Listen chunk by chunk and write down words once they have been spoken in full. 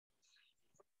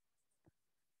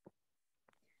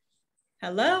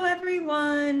Hello,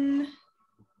 everyone.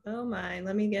 Oh my,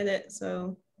 let me get it.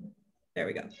 So there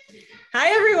we go. Hi,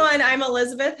 everyone. I'm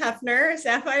Eilers-Heffner,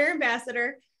 Sapphire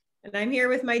Ambassador, and I'm here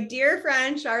with my dear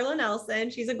friend, Charla Nelson.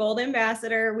 She's a Gold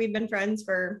Ambassador. We've been friends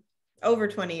for over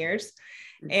 20 years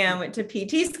and went to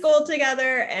PT school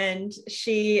together. And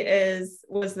she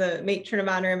was the matron of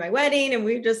honor in my wedding. And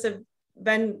we've just have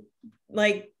been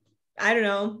like, I don't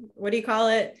know, what do you call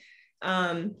it?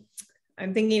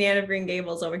 I'm thinking Anne of Green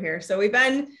Gables over here. So we've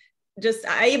been just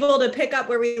able to pick up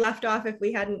where we left off if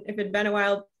it'd been a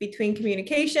while between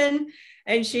communication.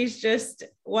 And she's just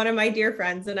one of my dear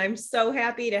friends. And I'm so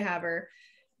happy to have her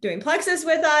doing Plexus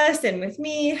with us and with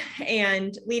me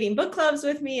and leading book clubs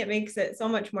with me. It makes it so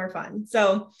much more fun.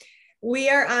 So we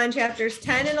are on chapters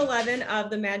 10 and 11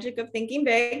 of The Magic of Thinking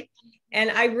Big.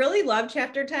 And I really love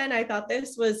chapter 10. I thought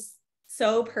this was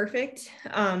so perfect.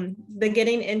 The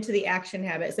getting into the action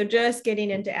habit. So just getting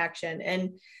into action.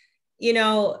 And, you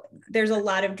know, there's a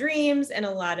lot of dreams and a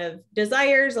lot of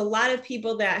desires, a lot of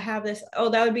people that have this, oh,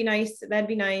 that would be nice. That'd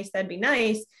be nice. That'd be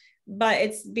nice. But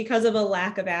it's because of a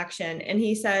lack of action. And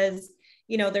he says,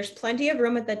 you know, there's plenty of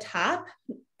room at the top.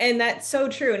 And that's so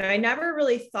true. And I never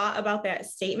really thought about that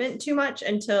statement too much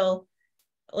until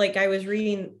like I was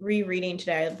rereading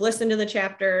today. I've listened to the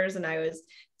chapters and I was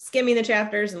skimming the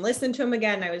chapters and listened to them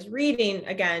again. I was reading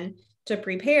again to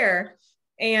prepare.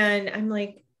 And I'm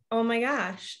like, oh my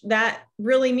gosh, that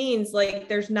really means like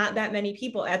there's not that many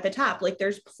people at the top. Like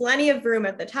there's plenty of room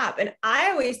at the top. And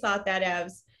I always thought that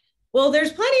as, well,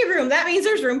 there's plenty of room. That means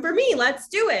there's room for me. Let's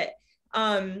do it.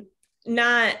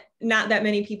 Not that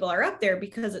many people are up there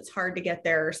because it's hard to get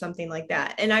there or something like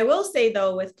that. And I will say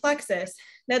though, with Plexus,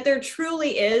 that there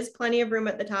truly is plenty of room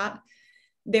at the top.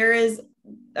 There is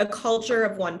a culture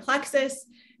of one Plexus.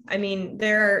 I mean,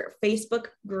 there are Facebook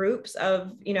groups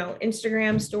of, you know,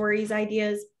 Instagram stories,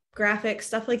 ideas, graphics,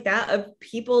 stuff like that, of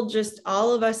people, just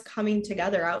all of us coming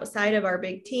together outside of our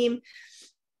big team,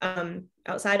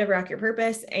 outside of Rock Your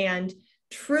Purpose. And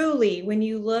truly, when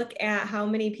you look at how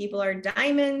many people are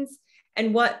diamonds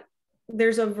and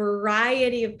there's a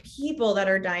variety of people that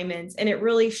are diamonds, and it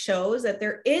really shows that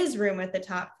there is room at the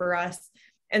top for us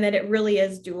and that it really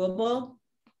is doable.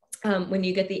 When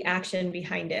you get the action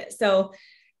behind it. So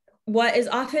what is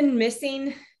often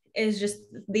missing is just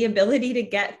the ability to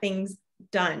get things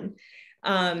done.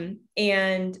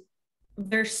 And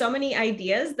there's so many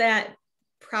ideas that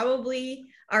probably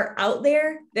are out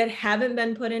there that haven't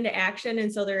been put into action.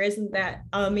 And so there isn't that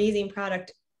amazing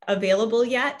product available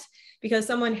yet because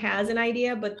someone has an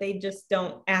idea, but they just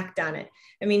don't act on it.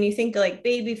 I mean, you think like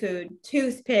baby food,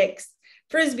 toothpicks,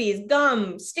 Frisbees,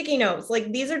 gum, sticky notes,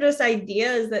 like these are just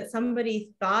ideas that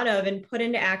somebody thought of and put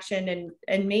into action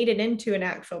and made it into an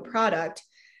actual product.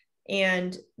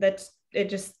 And that's it.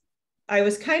 Just, I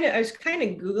was kind of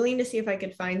Googling to see if I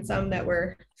could find some that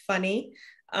were funny.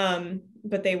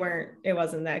 But it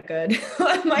wasn't that good.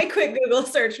 My quick Google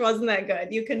search wasn't that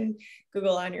good. You can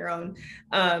Google on your own.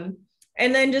 And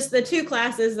then just the two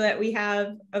classes that we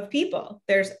have of people.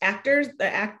 There's actors,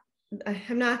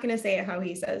 I'm not going to say it how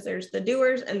he says. There's the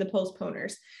doers and the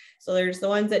postponers. So there's the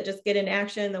ones that just get in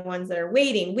action, the ones that are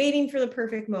waiting for the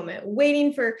perfect moment,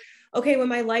 waiting for, okay, when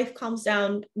my life calms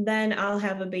down, then I'll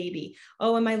have a baby.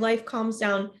 Oh, when my life calms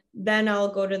down, then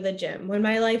I'll go to the gym. When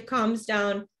my life calms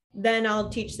down, then I'll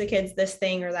teach the kids this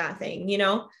thing or that thing, you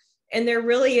know? And there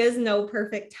really is no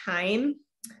perfect time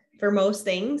for most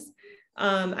things.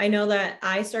 I know that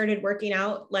I started working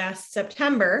out last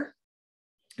September,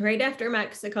 right after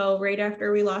Mexico, right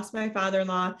after we lost my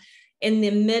father-in-law, in the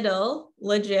middle,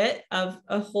 legit, of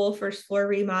a whole first floor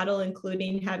remodel,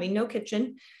 including having no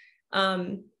kitchen.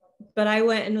 But I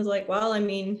went and was like, well, I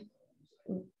mean,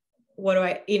 what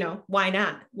do why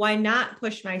not? Why not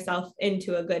push myself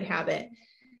into a good habit?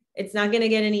 It's not going to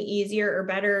get any easier or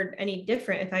better, or any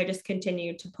different if I just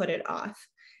continue to put it off.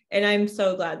 And I'm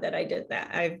so glad that I did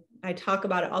that. I talk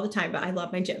about it all the time, but I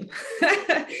love my gym.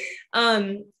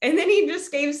 And then he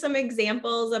just gave some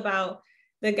examples about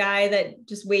the guy that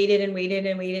just waited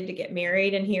to get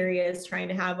married. And here he is trying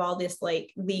to have all this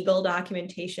like legal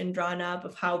documentation drawn up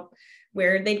of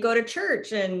where they'd go to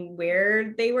church and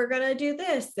where they were going to do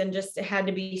this. And just, it had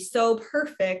to be so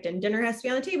perfect. And dinner has to be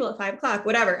on the table at 5 o'clock,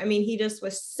 whatever. I mean, he just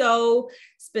was so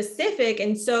specific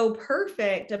and so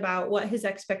perfect about what his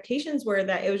expectations were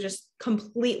that it was just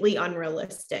completely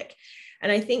unrealistic. And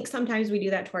I think sometimes we do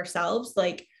that to ourselves.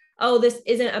 Like, oh, this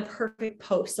isn't a perfect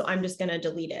post, so I'm just going to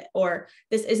delete it. Or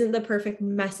this isn't the perfect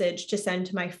message to send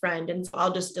to my friend, and so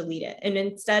I'll just delete it. And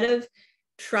instead of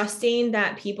trusting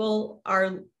that people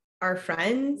are our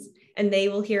friends and they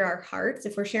will hear our hearts.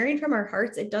 If we're sharing from our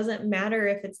hearts, it doesn't matter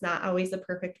if it's not always the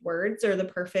perfect words or the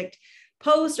perfect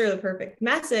post or the perfect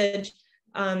message.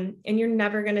 And you're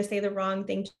never going to say the wrong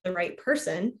thing to the right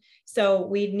person. So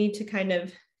we need to kind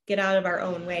of get out of our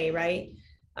own way, right?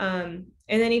 And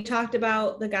then he talked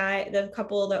about the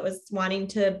couple that was wanting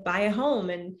to buy a home,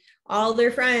 and all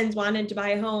their friends wanted to buy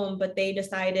a home, but they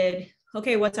decided,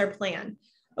 okay, what's our plan?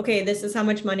 Okay, this is how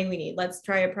much money we need. Let's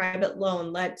try a private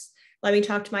loan. Let me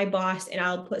talk to my boss, and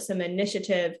I'll put some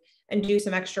initiative and do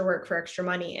some extra work for extra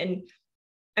money. And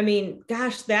I mean,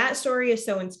 gosh, that story is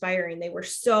so inspiring. They were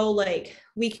so like,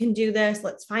 we can do this.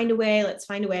 Let's find a way. Let's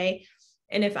find a way.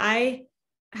 And if I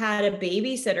had a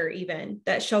babysitter even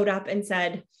that showed up and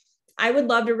said, I would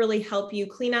love to really help you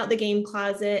clean out the game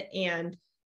closet and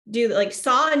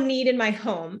saw a need in my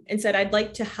home and said, I'd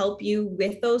like to help you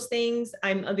with those things.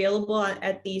 I'm available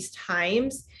at these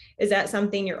times. Is that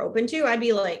something you're open to? I'd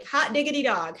be like, hot diggity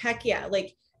dog. Heck yeah.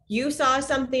 Like, you saw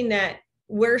something that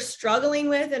we're struggling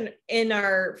with in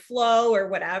our flow or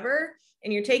whatever,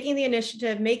 and you're taking the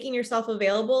initiative, making yourself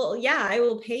available. Yeah, I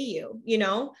will pay you,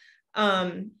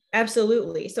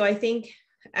 absolutely. So I think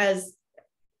as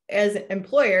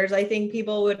employers, I think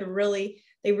people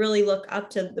really look up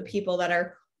to the people that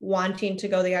are wanting to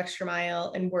go the extra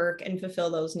mile and work and fulfill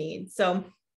those needs. So,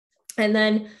 and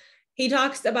then he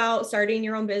talks about starting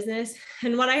your own business.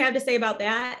 And what I have to say about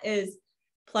that is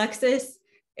Plexus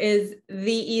is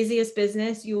the easiest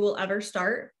business you will ever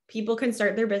start. People can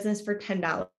start their business for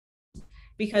 $10,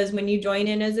 because when you join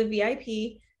in as a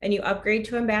VIP and you upgrade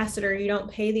to ambassador, you don't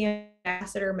pay the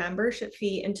ambassador membership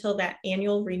fee until that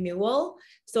annual renewal.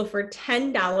 So for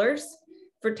 $10,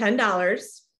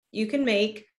 you can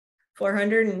make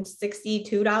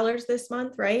 $462 this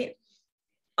month, right?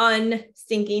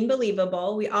 Unstinking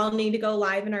believable. We all need to go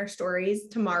live in our stories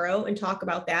tomorrow and talk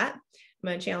about that. I'm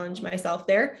going to challenge myself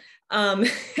there.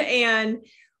 And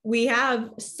we have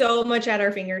so much at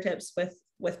our fingertips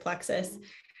with Plexus.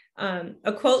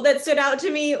 A quote that stood out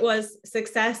to me was,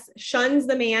 success shuns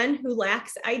the man who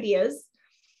lacks ideas.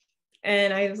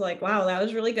 And I was like, wow, that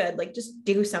was really good. Like, just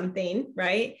do something,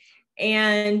 right?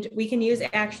 And we can use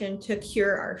action to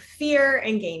cure our fear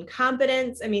and gain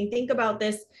confidence. I mean, think about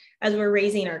this as we're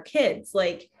raising our kids.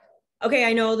 Like, okay,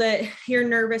 I know that you're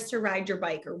nervous to ride your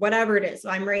bike or whatever it is. So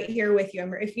I'm right here with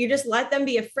you. If you just let them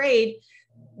be afraid,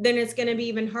 then it's going to be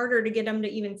even harder to get them to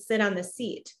even sit on the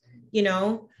seat,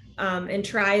 and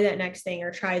try that next thing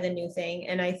or try the new thing.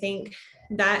 And I think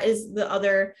that is the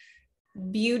other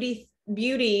beauty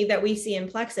that we see in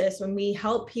Plexus. When we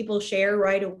help people share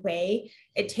right away,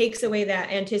 it takes away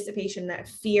that anticipation, that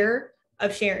fear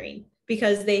of sharing,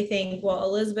 because they think, well,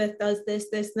 Elizabeth does this,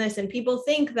 this, and this. And people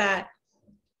think that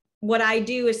what I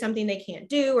do is something they can't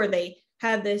do, or they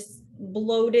have this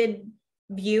bloated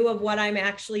view of what I'm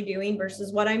actually doing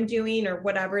versus what I'm doing, or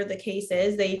whatever the case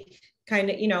is. They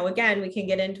kind of, again, we can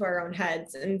get into our own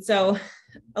heads. And so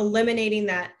eliminating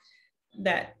that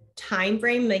time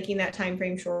frame, making that time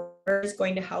frame shorter, is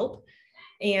going to help.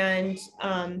 And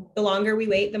the longer we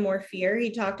wait, the more fear.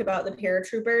 He talked about the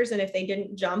paratroopers, and if they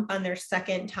didn't jump on their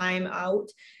second time out,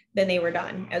 then they were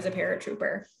done as a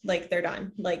paratrooper. Like, they're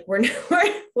done. Like, we'll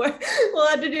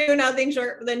have to do nothing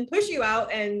short than push you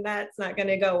out, and that's not going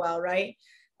to go well, right?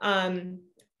 And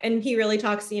he really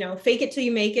talks, fake it till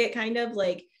you make it, kind of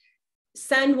like,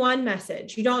 send one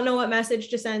message. You don't know what message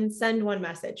to send one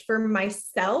message. For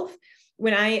myself,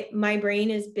 when my brain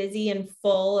is busy and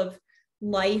full of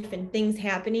life and things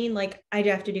happening, like, I'd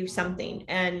have to do something.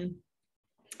 And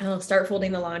I'll start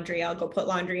folding the laundry. I'll go put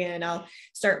laundry in. I'll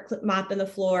start mopping the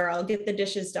floor. I'll get the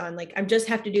dishes done. Like, I just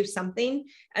have to do something.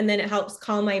 And then it helps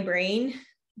calm my brain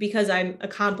because I'm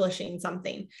accomplishing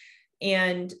something.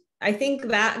 And I think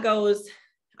that goes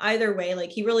either way.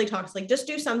 Like, he really talks, like, just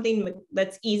do something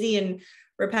that's easy and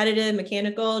repetitive,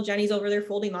 mechanical. Jenny's over there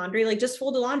folding laundry. Like, just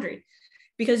fold the laundry,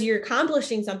 because you're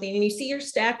accomplishing something, and you see your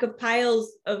stack of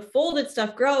piles of folded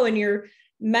stuff grow and your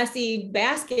messy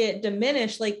basket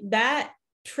diminish. Like, that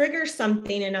triggers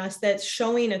something in us that's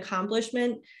showing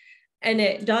accomplishment. And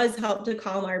it does help to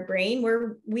calm our brain.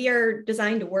 We are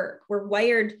designed to work. We're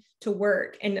wired to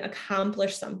work and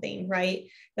accomplish something, right?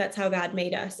 That's how God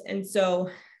made us. And so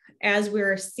as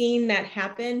we're seeing that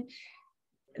happen,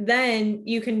 then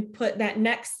you can put that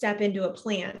next step into a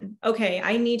plan. Okay,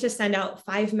 I need to send out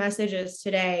 5 messages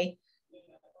today.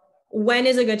 When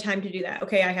is a good time to do that?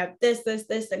 Okay, I have this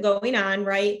going on,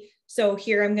 right? So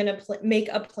here I'm going to make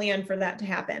a plan for that to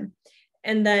happen.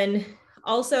 And then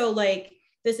also, like,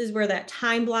 this is where that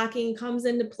time blocking comes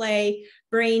into play,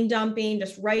 brain dumping,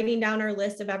 just writing down our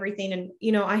list of everything. And,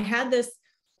 I had this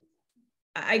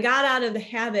I got out of the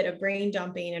habit of brain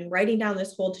dumping and writing down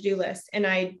this whole to-do list. And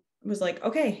I was like,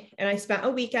 okay. And I spent a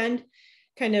weekend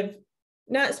kind of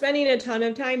not spending a ton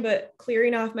of time, but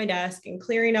clearing off my desk and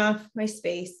clearing off my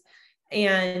space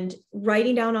and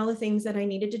writing down all the things that I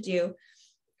needed to do.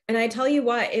 And I tell you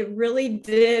what, it really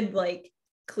did like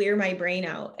clear my brain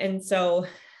out. And so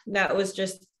that was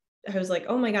just, I was like,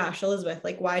 oh my gosh, Elizabeth,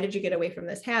 like, why did you get away from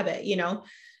this habit? You know,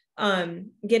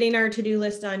 getting our to-do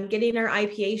list done, getting our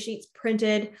IPA sheets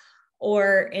printed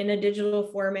or in a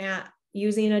digital format,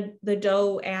 using the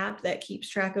Doe app that keeps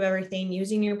track of everything,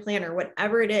 using your planner,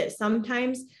 whatever it is.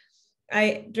 Sometimes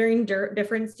during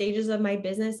different stages of my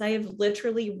business, I have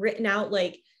literally written out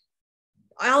like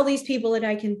all these people that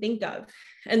I can think of.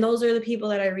 And those are the people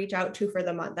that I reach out to for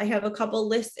the month. I have a couple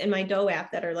lists in my Doe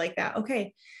app that are like that.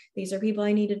 Okay, these are people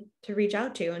I needed to reach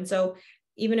out to. And so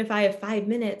even if I have 5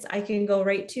 minutes, I can go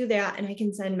right to that and I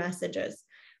can send messages.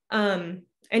 And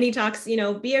he talks, you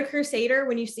know, be a crusader.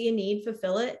 When you see a need,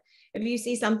 fulfill it. If you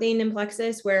see something in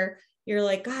Plexus where you're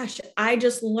like, gosh, I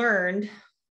just learned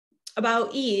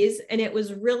about ease and it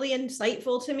was really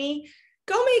insightful to me,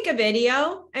 go make a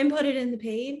video and put it in the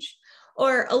page.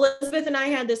 Or Elizabeth and I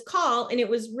had this call and it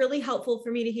was really helpful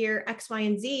for me to hear X, Y,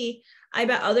 and Z. I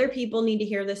bet other people need to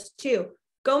hear this too.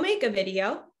 Go make a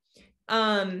video.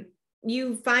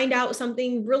 You find out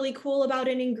something really cool about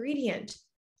an ingredient,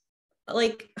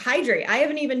 like hydrate. I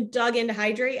haven't even dug into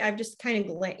hydrate. I've just kind of,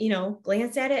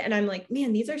 glanced at it and I'm like,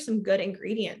 man, these are some good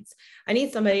ingredients. I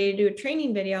need somebody to do a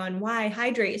training video on why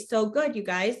hydrate is so good, you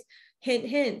guys. Hint,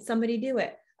 hint, somebody do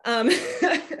it.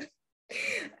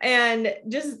 And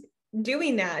just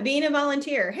doing that, being a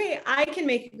volunteer. Hey, I can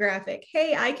make a graphic.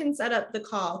 Hey, I can set up the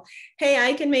call. Hey,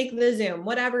 I can make the Zoom,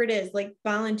 whatever it is, like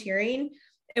volunteering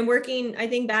and working. I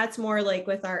think that's more like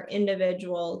with our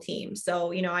individual team.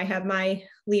 So, I have my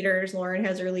leaders, Lauren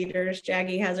has her leaders,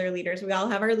 Jackie has her leaders. We all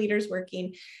have our leaders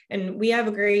working and we have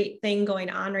a great thing going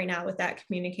on right now with that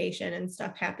communication and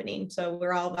stuff happening. So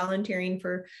we're all volunteering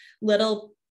for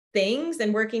little things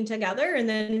and working together. And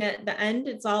then at the end,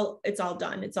 it's all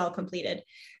done. It's all completed.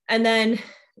 And then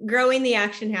growing the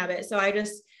action habit. So I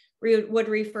just would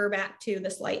refer back to the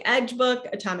Slight Edge book,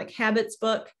 Atomic Habits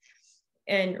book,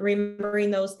 and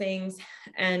remembering those things.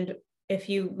 And if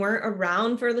you weren't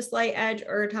around for the Slight Edge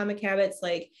or Atomic Habits,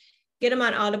 like get them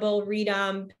on Audible, read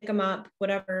them, pick them up,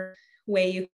 whatever way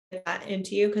you get that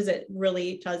into you, because it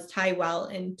really does tie well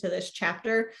into this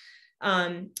chapter.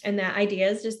 And that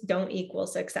ideas just don't equal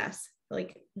success.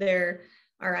 Like there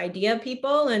are idea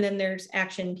people and then there's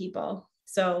action people.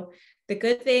 So the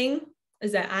good thing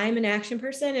is that I'm an action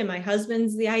person and my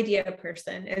husband's the idea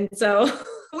person. And so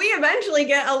we eventually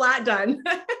get a lot done.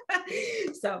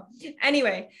 So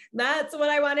anyway, that's what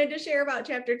I wanted to share about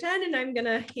chapter 10. And I'm going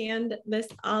to hand this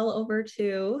all over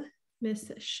to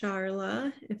Miss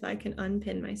Charla. If I can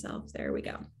unpin myself, there we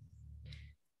go.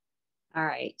 All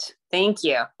right. Thank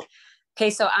you.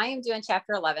 Okay. So I am doing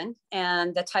chapter 11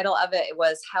 and the title of it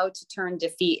was How to Turn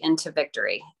Defeat into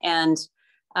Victory. And,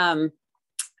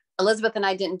 Elizabeth and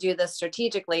I didn't do this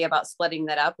strategically about splitting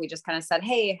that up. We just kind of said,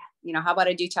 hey, how about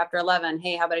I do chapter 11?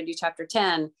 Hey, how about I do chapter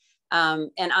 10?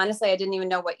 And honestly, I didn't even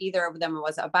know what either of them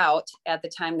was about at the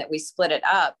time that we split it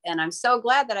up. And I'm so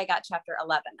glad that I got chapter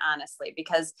 11, honestly,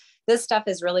 because this stuff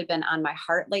has really been on my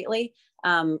heart lately.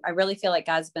 I really feel like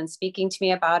God's been speaking to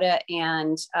me about it.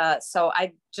 And so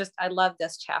I love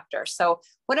this chapter. So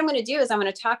what I'm going to do is I'm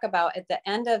going to talk about at the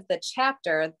end of the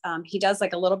chapter, he does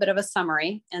like a little bit of a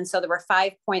summary. And so there were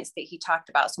 5 points that he talked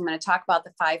about. So I'm going to talk about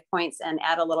the 5 points and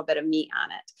add a little bit of meat on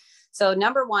it. So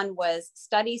number 1 was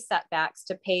study setbacks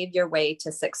to pave your way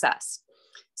to success.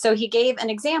 So he gave an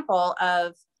example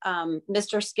of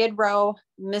Mr. Skid Row,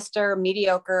 Mr.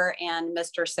 Mediocre, and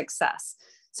Mr. Success.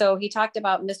 So he talked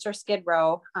about Mr. Skid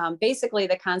Row. Basically,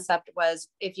 the concept was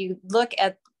if you look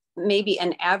at maybe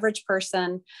an average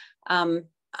person, like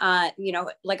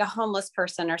a homeless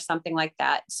person or something like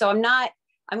that. So I'm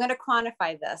going to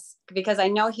quantify this because I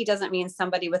know he doesn't mean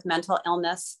somebody with mental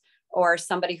illness or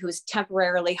somebody who's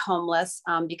temporarily homeless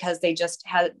because they just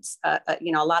had, a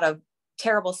lot of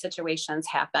terrible situations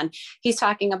happen. He's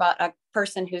talking about a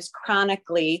person who's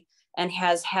chronically and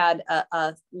has had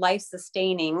a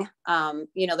life-sustaining,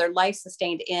 their life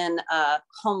sustained in a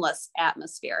homeless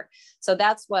atmosphere. So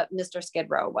that's what Mr. Skid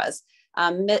Row was.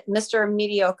 Mr.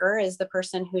 Mediocre is the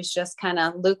person who's just kind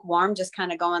of lukewarm, just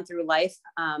kind of going through life,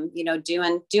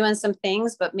 doing some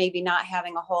things, but maybe not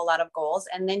having a whole lot of goals.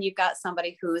 And then you've got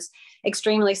somebody who's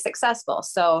extremely successful.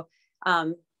 So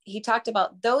he talked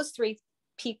about those 3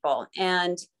 people,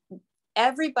 and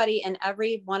everybody in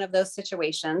every one of those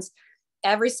situations,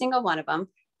 every single one of them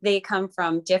They come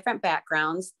from different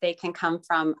backgrounds. They can come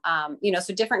from,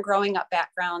 so different growing up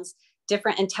backgrounds,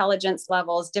 different intelligence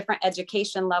levels, different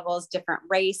education levels, different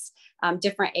race,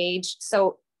 different age.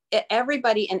 So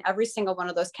everybody in every single one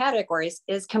of those categories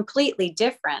is completely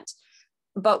different.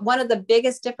 But one of the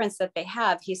biggest difference that they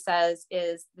have, he says,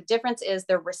 is the difference is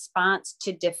their response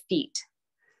to defeat.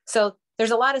 So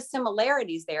there's a lot of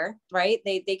similarities there, right?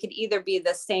 They could either be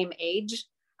the same age.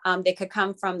 They could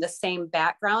come from the same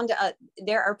background.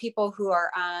 There are people who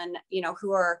are on,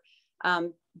 who are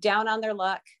down on their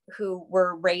luck, who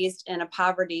were raised in a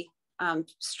poverty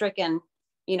stricken,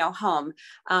 home.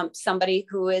 Somebody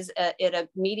who is at a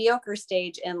mediocre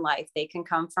stage in life, they can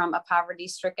come from a poverty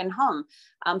stricken home.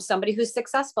 Somebody who's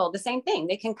successful, the same thing.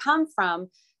 They can come from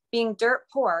being dirt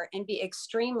poor and be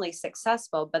extremely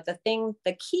successful. But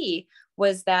the key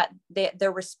was that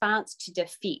their response to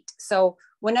defeat. So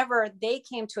whenever they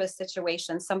came to a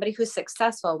situation, somebody who's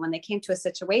successful, when they came to a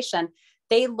situation,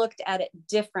 they looked at it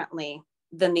differently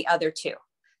than the other two.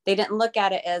 They didn't look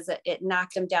at it as it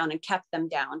knocked them down and kept them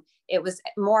down. It was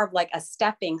more of like a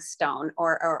stepping stone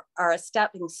or a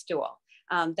stepping stool.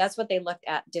 That's what they looked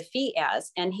at defeat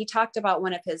as. And he talked about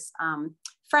one of his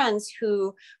friends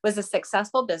who was a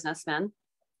successful businessman,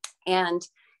 and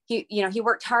he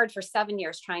worked hard for 7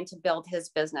 years trying to build his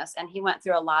business, and he went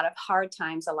through a lot of hard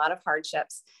times, a lot of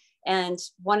hardships. And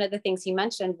one of the things he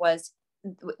mentioned was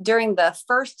during the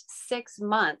first 6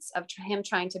 months of him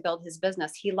trying to build his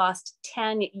business, he lost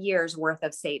 10 years worth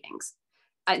of savings.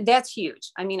 That's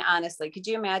huge. I mean, honestly, could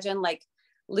you imagine like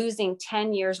losing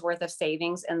 10 years worth of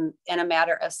savings in a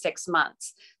matter of 6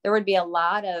 months? There would be a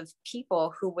lot of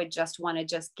people who would just want to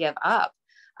just give up,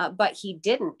 but he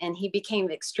didn't. And he became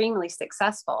extremely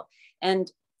successful.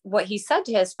 And what he said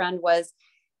to his friend was,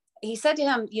 he said to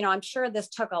him, I'm sure this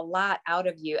took a lot out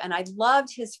of you. And I loved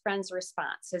his friend's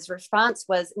response. His response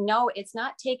was, no, it's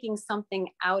not taking something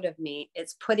out of me.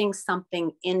 It's putting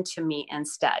something into me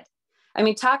instead. I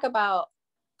mean, talk about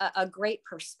a great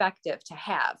perspective to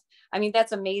have. I mean,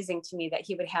 that's amazing to me that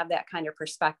he would have that kind of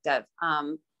perspective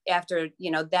after,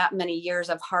 that many years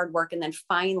of hard work and then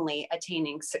finally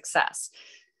attaining success.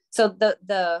 So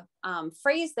the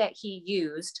phrase that he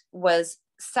used was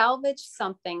salvage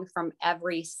something from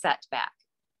every setback.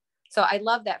 So I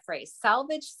love that phrase,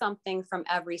 salvage something from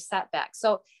every setback.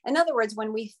 So in other words,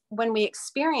 when we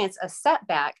experience a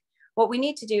setback, what we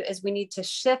need to do is we need to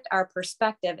shift our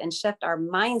perspective and shift our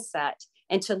mindset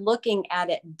into looking at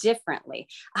it differently.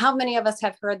 How many of us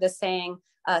have heard the saying,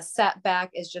 a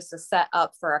setback is just a set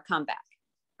up for a comeback,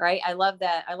 right? I love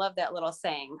that. I love that little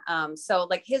saying. So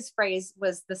like his phrase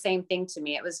was the same thing to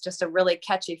me. It was just a really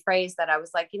catchy phrase that I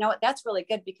was like, you know what, that's really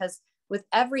good, because with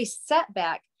every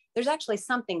setback, there's actually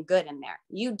something good in there.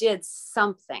 You did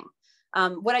something.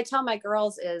 What I tell my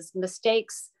girls is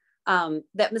mistakes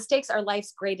are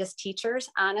life's greatest teachers,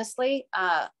 honestly,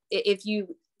 if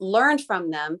you learn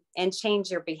from them and change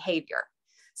your behavior.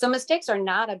 So mistakes are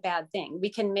not a bad thing.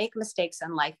 We can make mistakes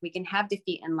in life. We can have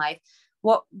defeat in life.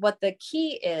 What the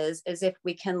key is if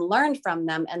we can learn from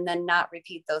them and then not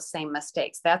repeat those same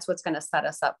mistakes. That's what's going to set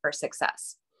us up for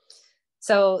success.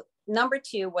 So number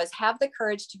 2 was have the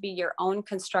courage to be your own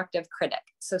constructive critic.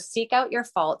 So seek out your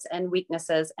faults and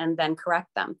weaknesses and then correct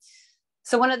them.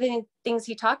 So one of the things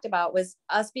he talked about was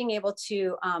us being able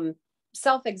to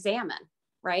self-examine,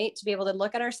 right? To be able to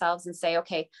look at ourselves and say,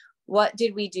 okay, what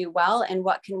did we do well and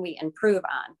what can we improve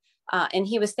on? And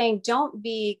he was saying, don't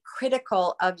be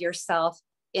critical of yourself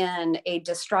in a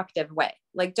destructive way.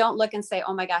 Like, don't look and say,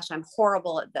 oh my gosh, I'm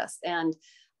horrible at this. And,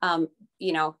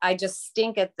 I just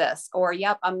stink at this, or,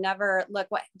 yep, look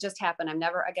what just happened. I'm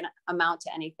never going to amount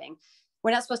to anything.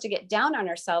 We're not supposed to get down on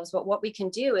ourselves, but what we can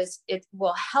do is it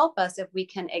will help us if we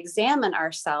can examine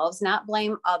ourselves, not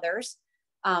blame others,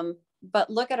 but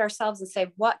look at ourselves and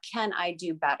say, what can I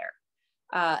do better?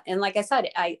 And like I said,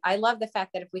 I love the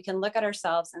fact that if we can look at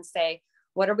ourselves and say,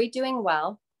 what are we doing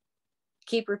well?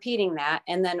 Keep repeating that.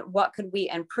 And then what could we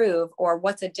improve, or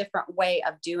what's a different way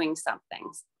of doing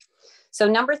something? So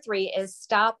number 3 is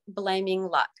stop blaming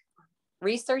luck.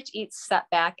 Research each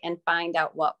setback and find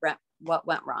out what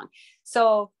went wrong.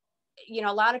 So,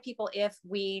 a lot of people, if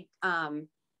we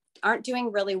aren't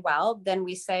doing really well, then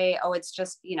we say, oh, it's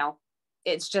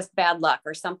just bad luck,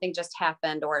 or something just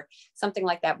happened, or something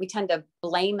like that. We tend to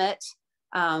blame it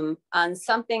on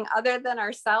something other than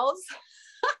ourselves,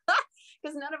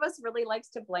 because none of us really likes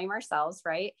to blame ourselves,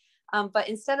 right? But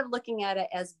instead of looking at it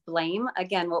as blame,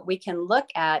 again, what we can look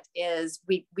at is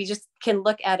we just can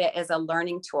look at it as a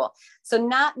learning tool. So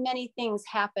not many things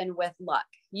happen with luck.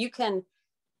 You can,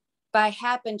 by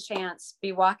happen chance,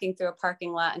 be walking through a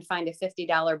parking lot and find a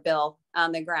 $50 bill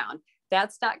on the ground.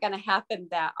 That's not going to happen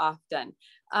that often.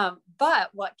 But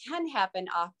what can happen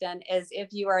often is if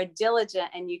you are diligent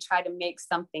and you try to make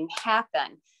something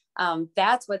happen,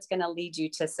 that's what's going to lead you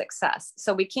to success.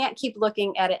 So we can't keep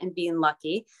looking at it and being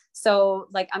lucky. So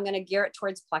like, I'm going to gear it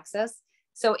towards plexus.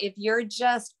 So if you're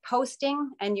just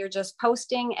posting and you're just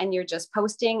posting and you're just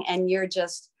posting and you're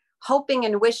just hoping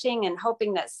and wishing and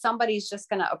hoping that somebody's just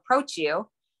going to approach you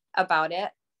about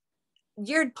it,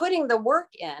 you're putting the work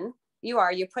in.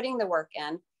 You're putting the work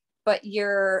in, but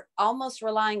you're almost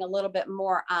relying a little bit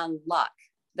more on luck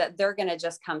that they're going to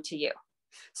just come to you.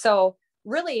 So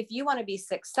really, if you want to be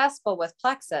successful with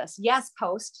plexus, yes,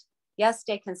 post, yes,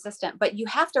 stay consistent, but you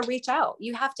have to reach out.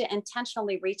 You have to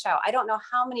intentionally reach out. I don't know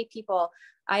how many people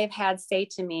I have had say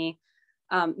to me,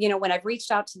 when I've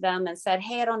reached out to them and said,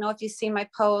 hey, I don't know if you see my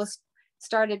post,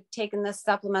 started taking this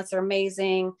supplements are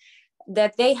amazing,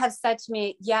 that they have said to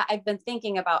me, yeah, I've been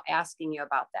thinking about asking you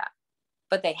about that.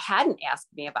 But they hadn't asked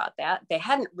me about that. They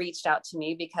hadn't reached out to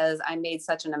me because I made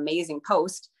such an amazing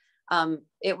post.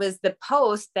 It was the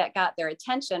post that got their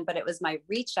attention, but it was my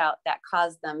reach out that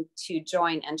caused them to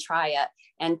join and try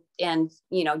it and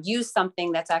use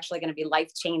something that's actually going to be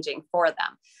life-changing for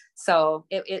them. So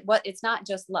it's not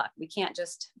just luck. We can't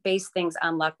just base things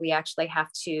on luck. We actually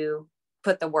have to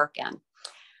put the work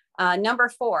in. Number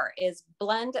 4 is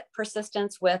blend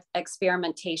persistence with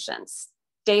experimentation.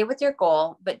 Stay with your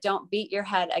goal, but don't beat your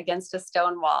head against a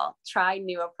stone wall. Try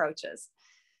new approaches.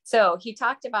 So he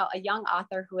talked about a young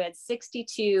author who had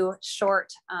 62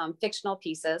 short fictional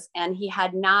pieces, and he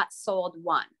had not sold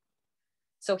one.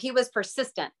 So he was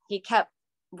persistent. He kept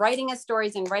writing his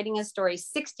stories,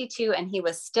 62, and he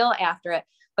was still after it,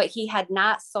 but he had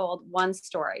not sold one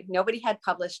story. Nobody had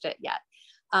published it yet.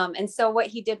 And so what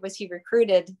he did was he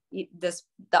recruited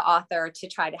the author to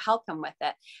try to help him with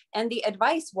it. And the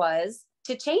advice was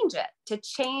to change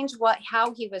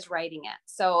how he was writing it.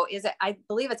 So I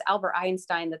believe it's Albert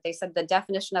Einstein that they said the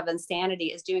definition of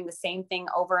insanity is doing the same thing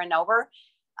over and over,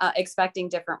 expecting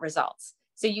different results.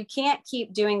 So you can't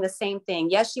keep doing the same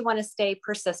thing. Yes, you want to stay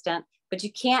persistent, but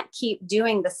you can't keep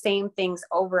doing the same things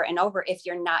over and over if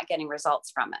you're not getting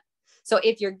results from it. So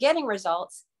if you're getting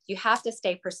results, you have to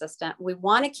stay persistent. We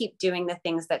want to keep doing the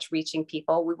things that's reaching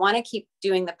people. We want to keep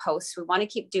doing the posts. We want to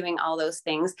keep doing all those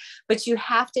things, but you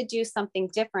have to do something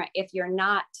different. If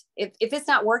it's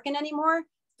not working anymore,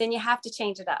 then you have to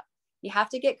change it up. You have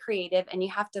to get creative and you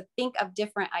have to think of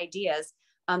different ideas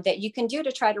that you can do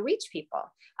to try to reach people.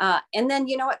 And then,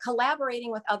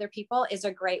 collaborating with other people is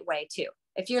a great way too.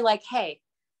 If you're like, hey,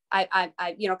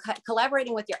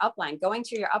 collaborating with your upline, going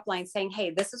to your upline saying, hey,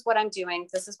 this is what I'm doing.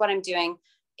 This is what I'm doing.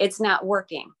 It's not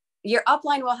working. Your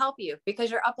upline will help you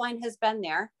because your upline has been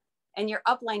there and your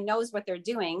upline knows what they're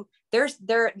doing. They're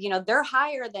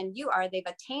higher than you are. They've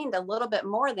attained a little bit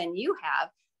more than you have.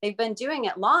 They've been doing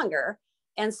it longer.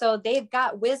 And so they've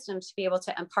got wisdom to be able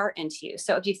to impart into you.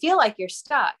 So if you feel like you're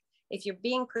stuck, if you're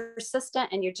being persistent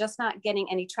and you're just not getting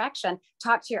any traction,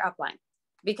 talk to your upline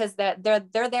because they're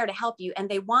there to help you and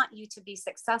they want you to be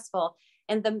successful.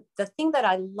 And the thing that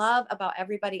I love about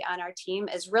everybody on our team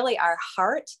is really our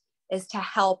heart is to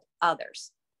help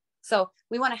others. So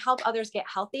we want to help others get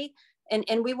healthy and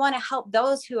we want to help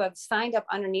those who have signed up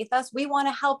underneath us. We want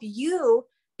to help you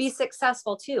be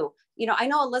successful too. I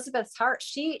know Elizabeth's heart,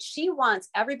 she wants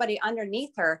everybody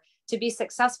underneath her to be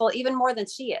successful even more than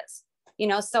she is,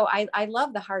 so I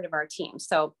love the heart of our team.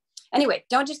 So anyway,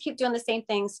 don't just keep doing the same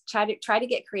things, try to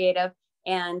get creative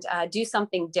and do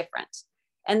something different.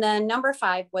 And then number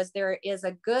 5 was there is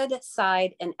a good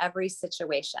side in every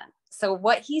situation. So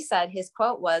what he said, his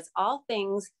quote was, all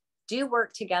things do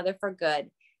work together for good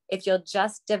if you'll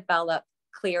just develop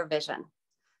clear vision.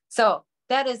 So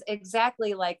that is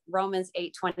exactly like Romans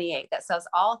 8:28 that says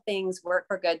all things work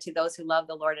for good to those who love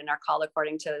the Lord and are called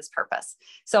according to his purpose.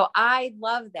 So I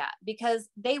love that because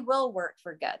they will work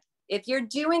for good. If you're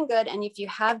doing good and if you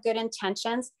have good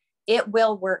intentions, it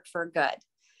will work for good.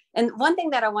 And one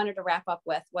thing that I wanted to wrap up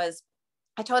with was,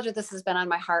 I told you this has been on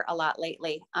my heart a lot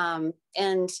lately.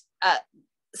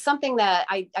 Something that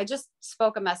I just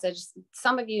spoke a message.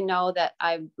 Some of you know that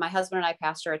my husband and I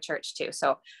pastor a church too.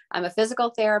 So I'm a physical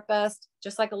therapist,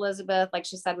 just like Elizabeth. Like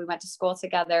she said, we went to school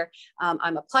together.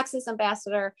 I'm a Plexus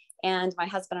ambassador and my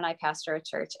husband and I pastor a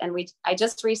church. And I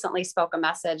just recently spoke a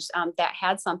message that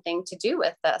had something to do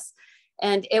with this.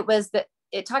 And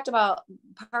it talked about,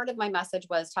 part of my message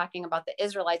was talking about the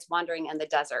Israelites wandering in the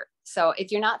desert. So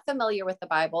if you're not familiar with the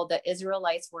Bible, the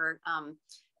Israelites were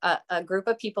a group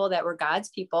of people that were God's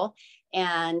people.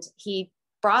 And he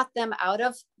brought them out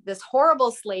of this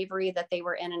horrible slavery that they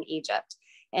were in Egypt.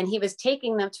 And he was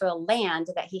taking them to a land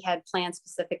that he had planned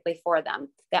specifically for them,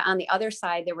 that on the other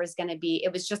side, it was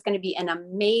just going to be an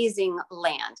amazing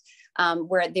land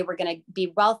where they were going to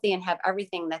be wealthy and have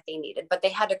everything that they needed, but they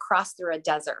had to cross through a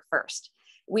desert first.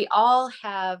 We all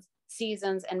have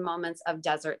seasons and moments of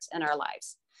deserts in our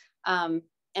lives.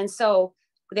 And so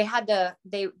they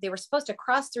were supposed to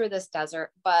cross through this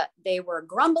desert, but they were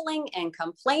grumbling and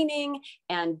complaining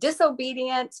and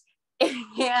disobedient.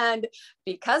 And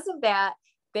because of that,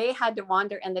 they had to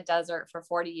wander in the desert for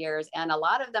 40 years. And a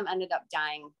lot of them ended up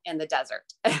dying in the desert,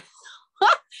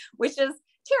 which is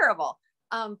terrible.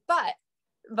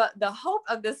 But the hope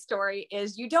of this story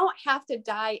is you don't have to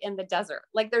die in the desert.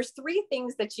 Like, there's 3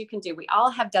 things that you can do. We all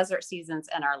have desert seasons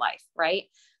in our life, right?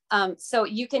 So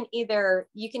you can either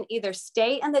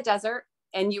stay in the desert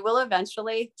and you will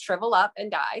eventually shrivel up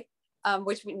and die,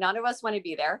 which none of us want to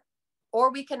be there. Or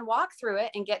we can walk through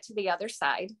it and get to the other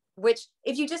side, which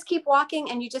if you just keep walking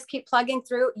and you just keep plugging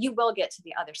through, you will get to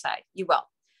the other side. You will.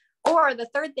 Or the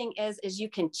third thing is you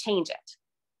can change it.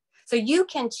 So you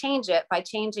can change it by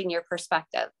changing your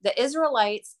perspective. The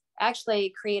Israelites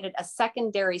actually created a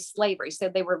secondary slavery. So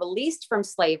they were released from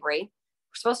slavery,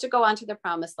 were supposed to go on to the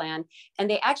promised land, and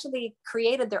they actually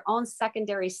created their own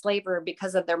secondary slavery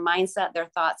because of their mindset, their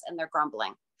thoughts, and their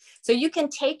grumbling. So you can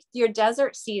take your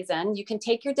desert season, you can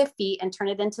take your defeat and turn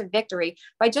it into victory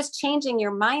by just changing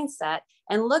your mindset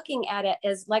and looking at it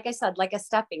as, like I said, like a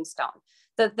stepping stone.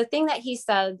 The thing that he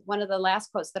said, one of the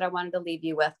last quotes that I wanted to leave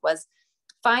you with was,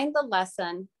 find the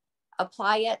lesson,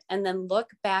 apply it, and then look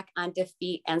back on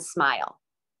defeat and smile.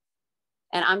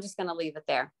 And I'm just going to leave it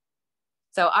there.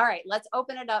 So, all right, let's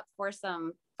open it up for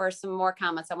some more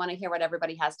comments. I want to hear what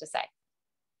everybody has to say.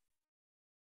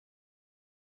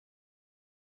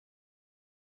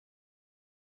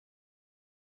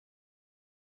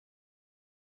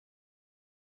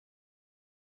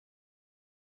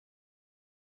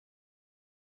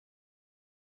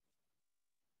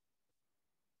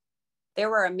 There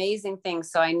were amazing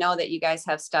things. So I know that you guys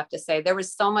have stuff to say. There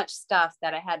was so much stuff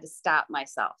that I had to stop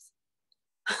myself.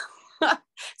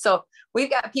 So we've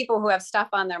got people who have stuff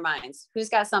on their minds. Who's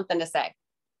got something to say?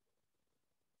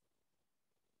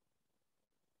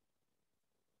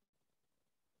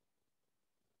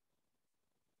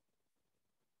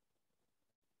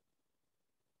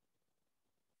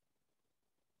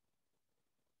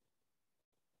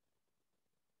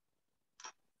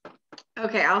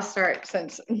 Okay, I'll start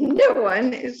since no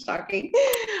one is talking.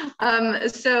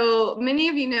 So many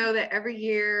of you know that every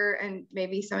year, and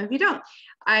maybe some of you don't,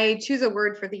 I choose a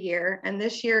word for the year, and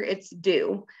this year it's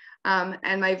do.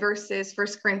 And my verse is 1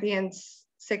 Corinthians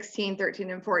 16,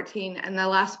 13, and 14. And the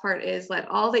last part is, let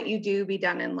all that you do be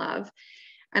done in love.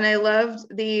 And I loved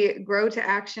the grow to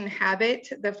action habit,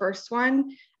 the first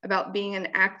one, about being an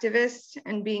activist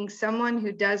and being someone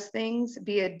who does things,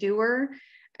 be a doer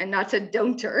and not a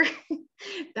don'ter.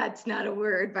 That's not a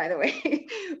word, by the way.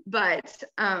 But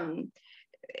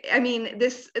I mean,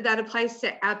 that applies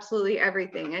to absolutely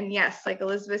everything. And yes, like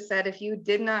Elizabeth said, if you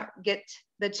did not get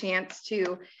the chance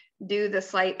to do the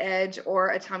Slight Edge or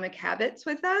Atomic Habits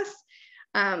with us,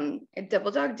 I double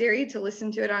dog dare you to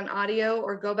listen to it on audio,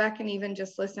 or go back and even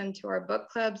just listen to our book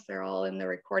clubs. They're all in the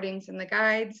recordings and the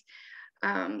guides,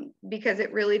 because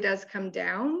it really does come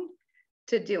down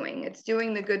to doing. It's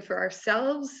doing the good for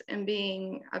ourselves and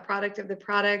being a product of the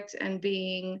product, and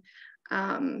being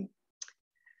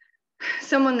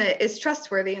someone that is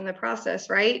trustworthy in the process,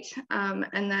 right?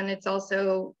 And then it's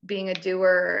also being a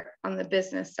doer on the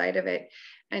business side of it,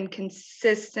 and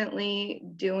consistently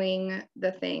doing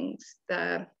the things,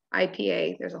 the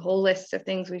IPA. There's a whole list of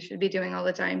things we should be doing all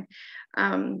the time,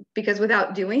 because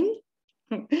without doing,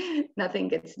 nothing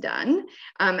gets done.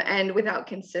 And without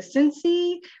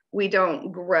consistency, we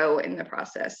don't grow in the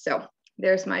process. So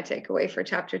there's my takeaway for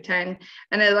chapter 10.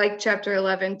 And I like chapter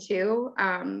 11 too,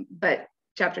 but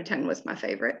chapter 10 was my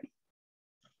favorite.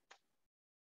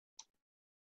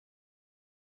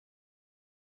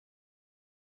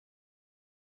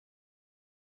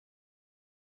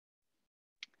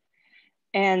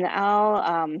 And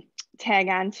I'll tag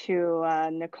on to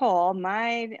Nicole.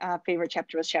 My favorite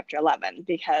chapter was chapter 11,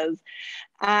 because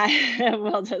I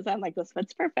will just sound like this, but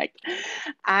it's perfect.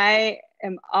 I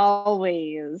am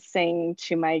always saying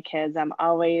to my kids, I'm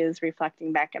always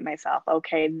reflecting back at myself,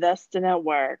 okay, this didn't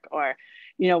work, or,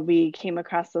 you know, we came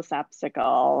across this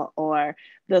obstacle or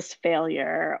this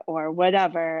failure or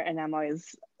whatever. And I'm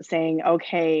always saying,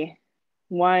 okay,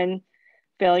 1,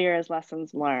 failure is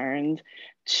lessons learned.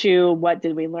 2, what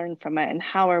did we learn from it, and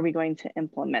how are we going to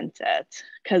implement it?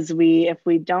 Because if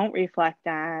we don't reflect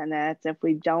on it, if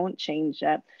we don't change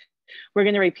it, we're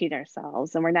going to repeat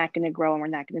ourselves and we're not going to grow and we're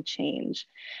not going to change.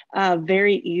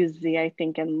 Very easy, I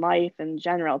think, in life in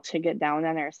general to get down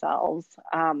on ourselves.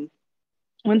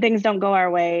 When things don't go our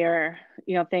way, or,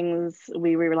 you know, things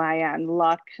we rely on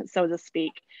luck, so to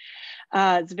speak,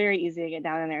 it's very easy to get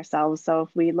down on ourselves. So if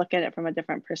we look at it from a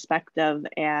different perspective,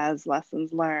 as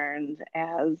lessons learned,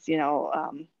 as, you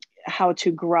know, how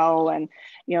to grow and,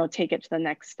 you know, take it to the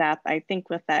next step, I think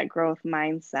with that growth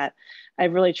mindset,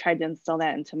 I've really tried to instill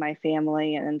that into my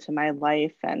family and into my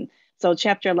life. And so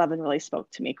chapter 11 really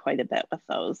spoke to me quite a bit with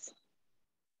those.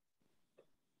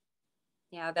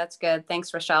 Yeah, that's good.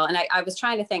 Thanks, Rochelle. And I was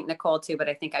trying to thank Nicole too, but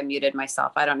I think I muted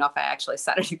myself. I don't know if I actually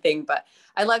said anything, but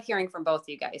I love hearing from both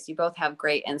you guys. You both have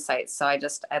great insights. So I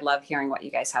love hearing what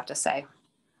you guys have to say.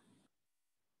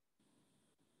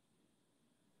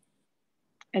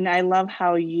 And I love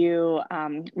how you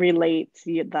relate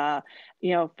the,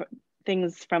 you know,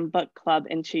 things from book club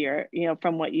into your, you know,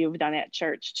 from what you've done at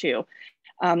church too.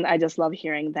 I just love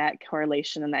hearing that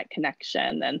correlation and that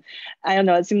connection. And I don't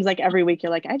know, it seems like every week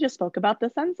you're like, I just spoke about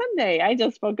this on Sunday. I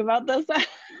just spoke about this.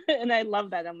 And I love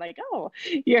that. I'm like, oh,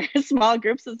 your small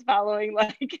groups is following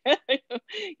like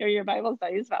your Bible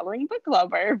study is following book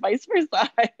club or vice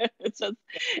versa.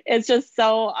 It's just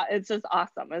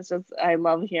awesome. It's just, I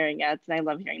love hearing it. And I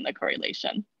love hearing the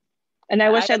correlation. And I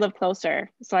wish I lived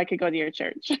closer so I could go to your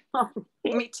church.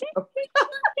 Me too.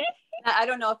 I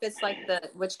don't know if it's like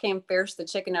which came first, the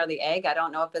chicken or the egg. I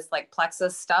don't know if it's like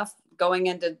plexus stuff going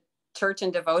into church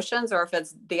and devotions, or if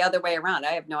it's the other way around.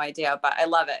 I have no idea, but I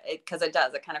love it because it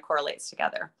does. It kind of correlates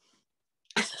together.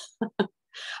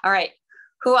 All right.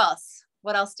 Who else?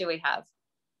 What else do we have?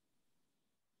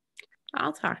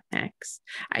 I'll talk next.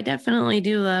 I definitely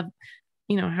do love,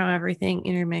 you know, how everything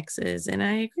intermixes. And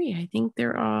I agree. I think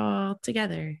they're all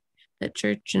together. That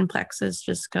church and plexus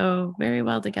just go very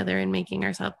well together in making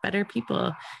ourselves better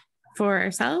people for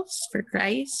ourselves, for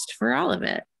Christ, for all of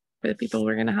it, for the people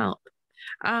we're going to help.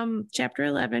 Chapter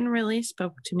 11 really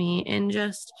spoke to me in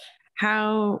just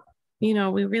how, you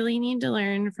know, we really need to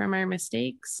learn from our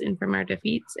mistakes and from our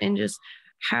defeats, and just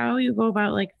how you go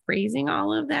about like phrasing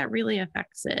all of that really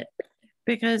affects it.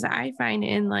 Because I find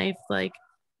in life, like,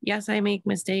 yes, I make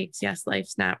mistakes. Yes,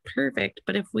 life's not perfect.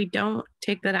 But if we don't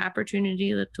take that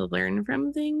opportunity to learn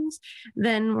from things,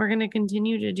 then we're going to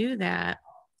continue to do that.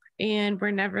 And we're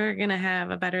never going to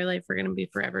have a better life. We're going to be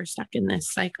forever stuck in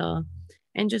this cycle.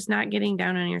 And just not getting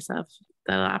down on yourself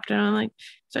that often. I'm like,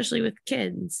 especially with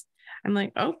kids, I'm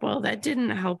like, oh, well, that didn't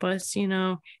help us, you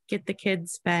know, get the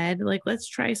kids fed. Like, let's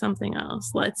try something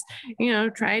else. Let's, you know,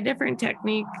 try a different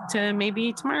technique to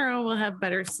maybe tomorrow we'll have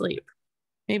better sleep.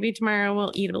 Maybe tomorrow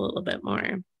we'll eat a little bit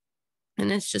more.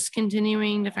 And it's just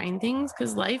continuing to find things,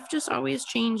 because life just always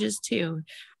changes too.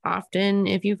 Often,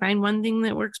 if you find one thing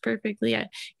that works perfectly,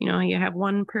 you know, you have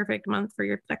one perfect month for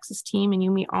your plexus team and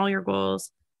you meet all your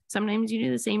goals. Sometimes you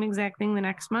do the same exact thing the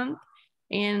next month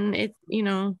and it, you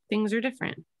know, things are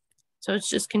different. So it's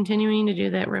just continuing to do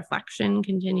that reflection,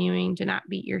 continuing to not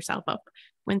beat yourself up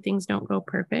when things don't go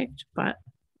perfect, but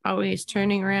always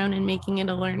turning around and making it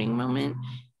a learning moment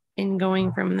and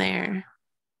going from there.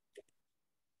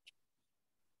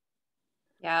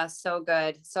 Yeah, so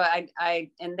good. So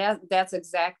and that's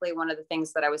exactly one of the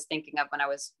things that I was thinking of when I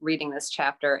was reading this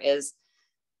chapter is,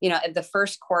 you know, at the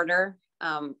first quarter,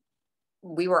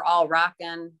 we were all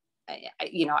rocking,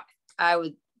 you know,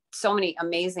 so many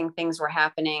amazing things were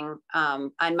happening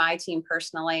on my team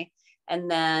personally. And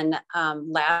then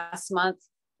last month,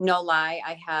 no lie,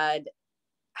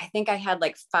 I think I had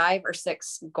like 5 or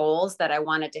 6 goals that I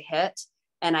wanted to hit,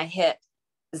 and I hit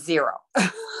 0.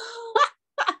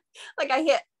 Like I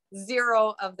hit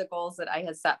 0 of the goals that I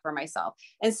had set for myself.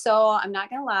 And so I'm not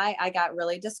going to lie, I got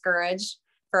really discouraged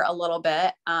for a little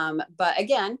bit. But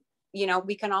again, you know,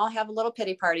 we can all have a little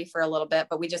pity party for a little bit,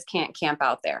 but we just can't camp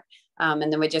out there.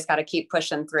 And then we just got to keep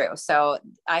pushing through. So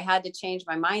I had to change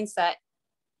my mindset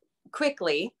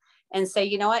quickly and say,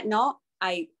 you know what? No,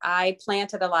 I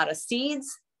planted a lot of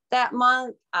seeds that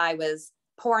month. I was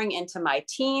pouring into my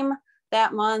team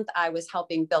that month. I was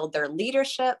helping build their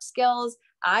leadership skills.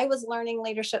 I was learning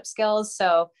leadership skills.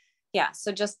 So yeah,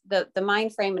 so just the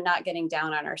mind frame and not getting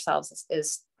down on ourselves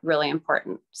is really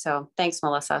important. So thanks,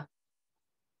 Melissa.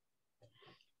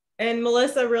 And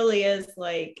Melissa really is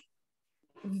like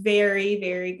very,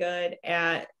 very good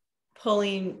at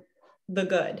pulling the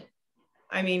good.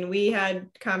 I mean, we had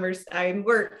I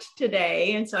worked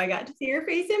today, and so I got to see her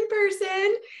face in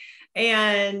person,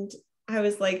 and I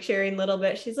was like sharing a little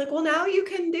bit. She's like, well, now you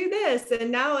can do this.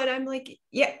 And I'm like,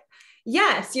 yeah,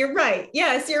 yes, you're right.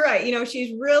 Yes, you're right. You know,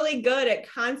 she's really good at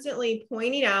constantly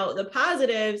pointing out the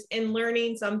positives and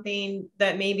learning something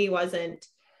that maybe wasn't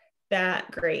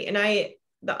that great. And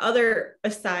the other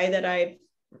aside that I'm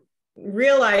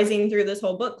realizing through this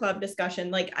whole book club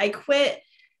discussion, like I quit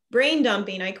brain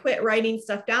dumping, I quit writing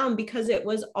stuff down because it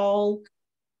was all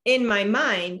in my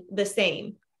mind the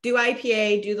same. Do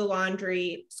IPA, do the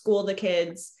laundry, school the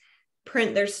kids,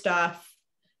 print their stuff,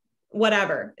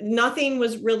 whatever. Nothing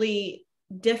was really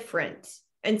different.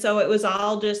 And so it was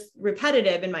all just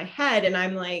repetitive in my head. And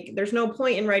I'm like, there's no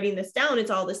point in writing this down. It's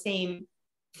all the same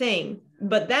thing.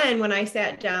 But then when I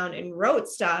sat down and wrote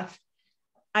stuff,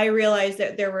 I realized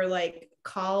that there were like,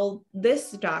 call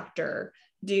this doctor,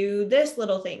 do this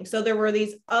little thing. So there were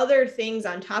these other things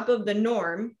on top of the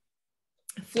norm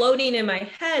floating in my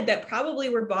head that probably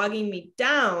were bogging me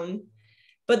down,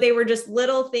 but they were just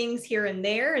little things here and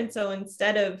there. And so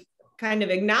instead of kind of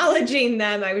acknowledging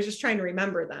them, I was just trying to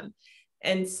remember them.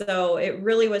 And so it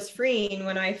really was freeing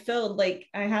when I filled, like,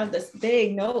 I have this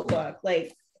big notebook,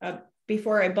 like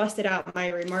before I busted out my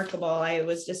Remarkable, I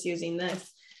was just using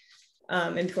this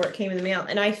and before it came in the mail.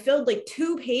 And I filled like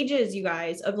 2 pages, you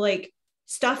guys, of like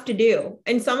stuff to do.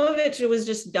 And some of it was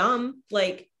just dumb,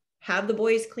 like have the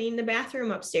boys clean the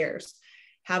bathroom upstairs,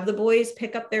 have the boys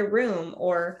pick up their room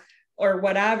or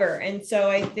whatever. And so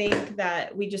I think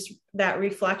that that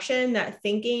reflection, that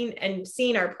thinking and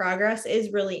seeing our progress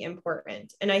is really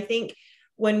important. And I think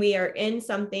when we are in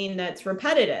something that's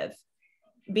repetitive,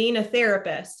 being a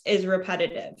therapist is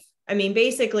repetitive. I mean,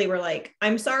 basically we're like,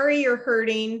 I'm sorry you're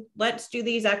hurting. Let's do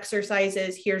these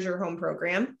exercises. Here's your home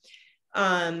program.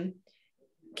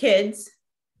 Kids,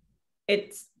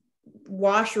 it's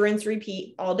wash, rinse,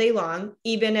 repeat all day long,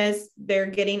 even as they're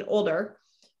getting older.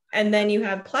 And then you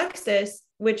have Plexus,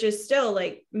 which is still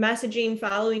like messaging,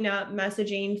 following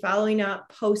up,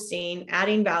 posting,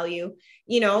 adding value,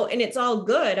 and it's all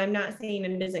good. I'm not saying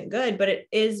it isn't good, but it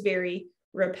is very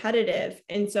repetitive.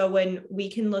 And so when we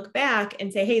can look back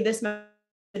and say, hey, this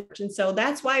message, and so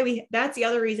that's the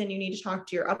other reason you need to talk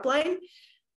to your upline.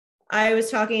 I was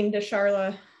talking to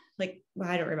Charla,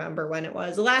 I don't remember when it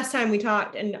was the last time we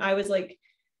talked. And I was like,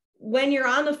 when you're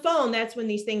on the phone, that's when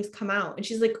these things come out. And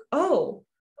she's like, oh,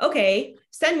 okay,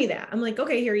 send me that. I'm like,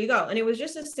 okay, here you go. And it was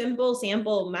just a simple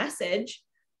sample message.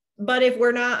 But if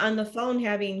we're not on the phone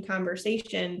having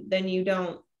conversation, then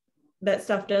that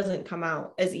stuff doesn't come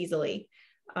out as easily.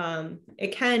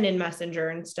 It can in Messenger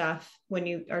and stuff when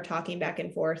you are talking back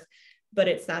and forth, but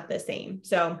it's not the same.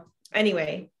 So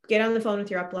anyway, get on the phone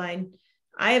with your upline.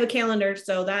 I have a calendar,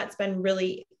 so that's been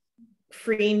really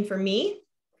freeing for me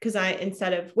because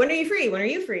instead of when are you free? When are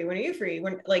you free? When are you free?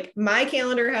 When, like, my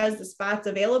calendar has the spots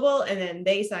available and then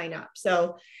they sign up.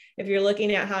 So if you're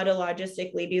looking at how to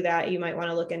logistically do that, you might want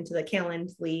to look into the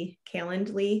Calendly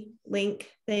link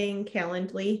thing,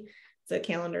 Calendly. It's a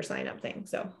calendar sign up thing.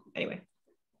 So anyway.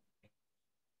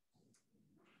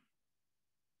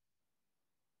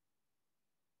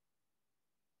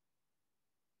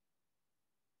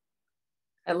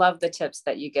 I love the tips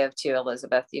that you give too,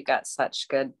 Elizabeth. You've got such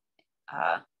good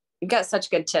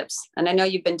tips. And I know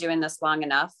you've been doing this long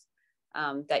enough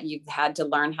that you've had to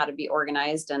learn how to be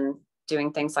organized and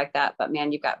doing things like that. But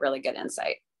man, you've got really good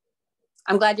insight.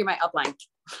 I'm glad you're my upline.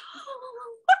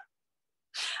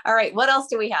 All right, what else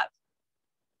do we have?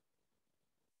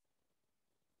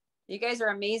 You guys are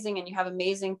amazing and you have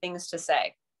amazing things to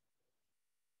say.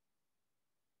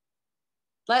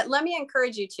 Let me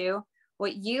encourage you too.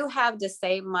 What you have to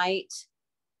say might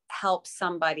help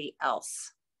somebody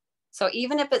else. So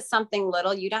even if it's something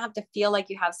little, you don't have to feel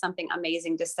like you have something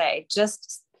amazing to say.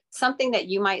 Just something that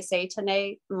you might say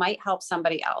today might help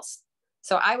somebody else.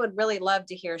 So I would really love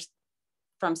to hear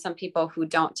from some people who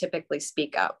don't typically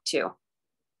speak up too.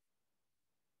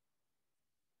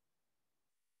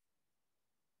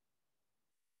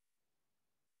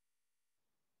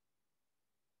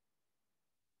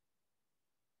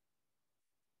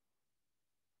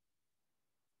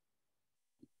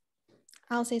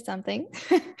 I'll say something.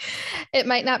 It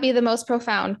might not be the most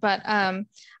profound, but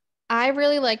I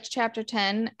really liked chapter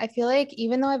 10. I feel like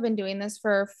even though I've been doing this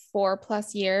for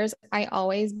 4+ years, I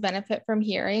always benefit from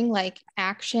hearing like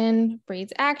action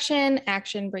breeds action,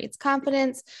 action breeds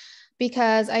confidence,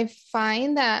 because I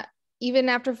find that even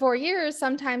after 4 years,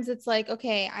 sometimes it's like,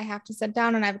 okay, I have to sit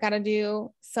down and I've got to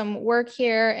do some work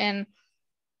here. And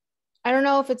I don't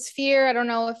know if it's fear. I don't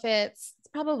know if it's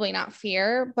probably not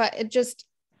fear, but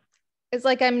it's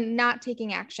like I'm not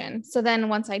taking action. So then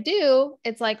once I do,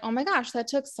 it's like, oh my gosh, that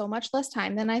took so much less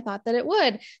time than I thought that it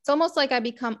would. It's almost like I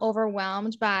become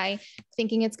overwhelmed by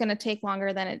thinking it's going to take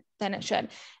longer than it should.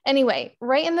 Anyway,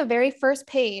 right in the very first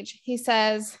page, he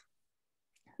says,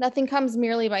 nothing comes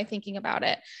merely by thinking about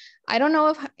it. I don't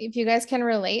know if you guys can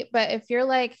relate, but if you're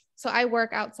like, so I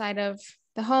work outside of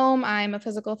the home. I'm a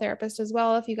physical therapist as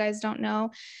well, if you guys don't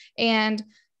know. And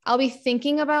I'll be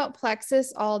thinking about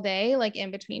plexus all day, like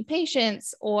in between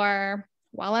patients or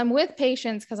while I'm with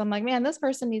patients, because I'm like, man, this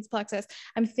person needs plexus.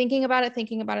 I'm thinking about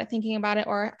it,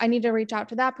 or I need to reach out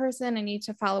to that person. I need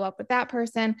to follow up with that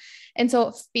person. And so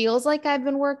it feels like I've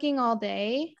been working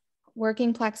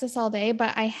plexus all day,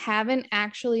 but I haven't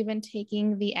actually been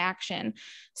taking the action.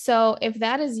 So if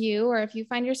that is you, or if you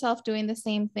find yourself doing the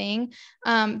same thing,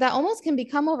 that almost can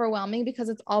become overwhelming because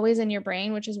it's always in your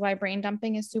brain, which is why brain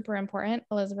dumping is super important.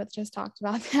 Elizabeth just talked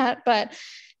about that, but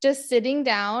just sitting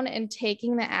down and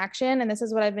taking the action. And this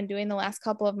is what I've been doing the last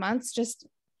couple of months, just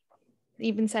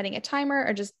even setting a timer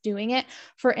or just doing it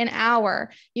for an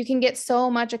hour. You can get so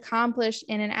much accomplished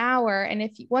in an hour. And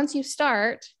once you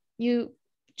start, you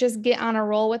just get on a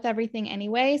roll with everything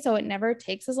anyway. So it never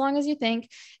takes as long as you think.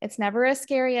 It's never as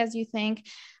scary as you think.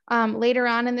 Later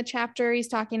on in the chapter, he's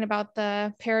talking about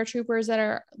the paratroopers that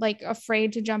are like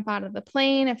afraid to jump out of the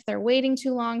plane if they're waiting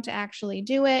too long to actually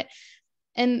do it.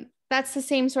 And that's the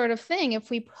same sort of thing. If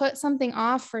we put something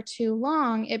off for too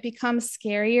long, it becomes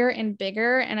scarier and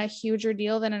bigger and a huger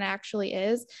deal than it actually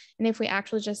is. And if we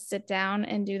actually just sit down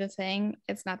and do the thing,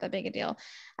 it's not that big a deal.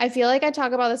 I feel like I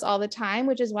talk about this all the time,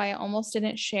 which is why I almost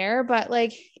didn't share, but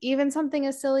like even something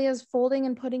as silly as folding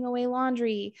and putting away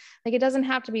laundry, like it doesn't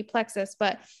have to be plexus,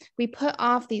 but we put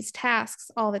off these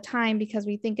tasks all the time because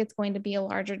we think it's going to be a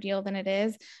larger deal than it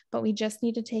is, but we just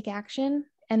need to take action.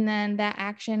 And then that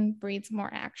action breeds more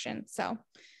action. So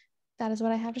that is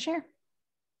what I have to share.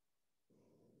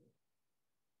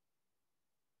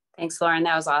 Thanks, Lauren.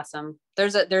 That was awesome.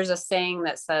 There's a saying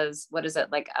that says, what is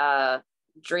it? Like a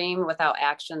dream without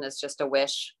action is just a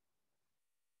wish.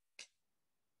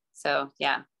 So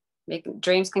yeah,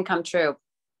 dreams can come true,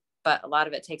 but a lot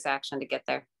of it takes action to get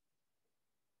there.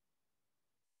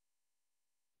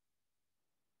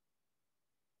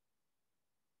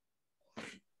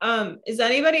 Did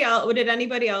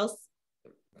anybody else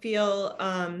feel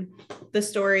the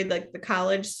story, like the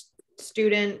college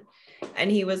student,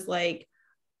 and he was like,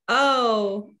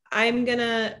 I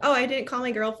didn't call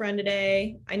my girlfriend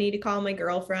today. I need to call my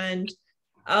girlfriend.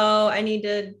 I'm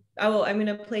gonna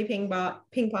play ping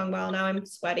pong ball. Now I'm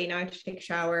sweaty. Now I have to take a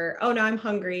shower. Oh, now I'm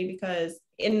hungry because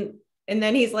and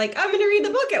then he's like, I'm gonna read the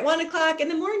book at 1:00 in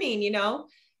the morning,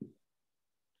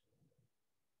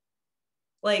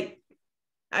 like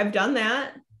I've done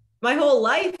that my whole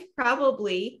life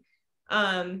probably.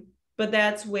 But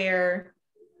that's where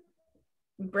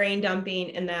brain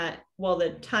dumping and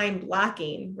the time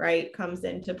blocking, right, comes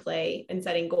into play, and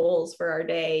setting goals for our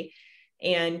day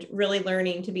and really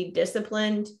learning to be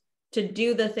disciplined to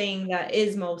do the thing that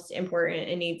is most important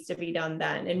and needs to be done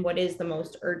then, and what is the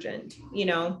most urgent,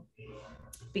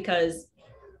 because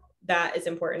that is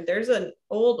important. There's an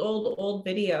old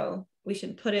video. We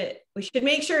should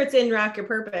make sure it's in Rock Your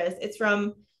Purpose. It's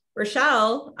from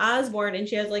Rochelle Osborne, and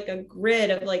she has like a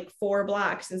grid of like 4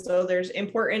 blocks. And so there's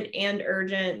important and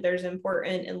urgent, there's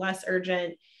important and less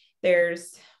urgent,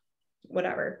 there's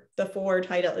whatever, the 4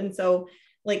 title. And so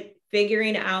like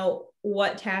figuring out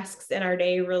what tasks in our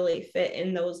day really fit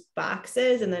in those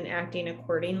boxes and then acting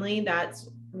accordingly, that's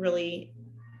really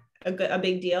a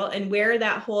big deal. And where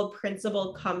that whole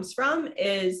principle comes from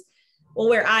is,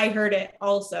 where I heard it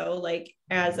also, like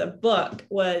as a book,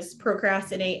 was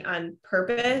Procrastinate on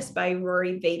Purpose by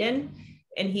Rory Vaden.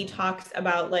 And he talks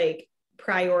about like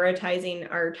prioritizing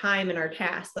our time and our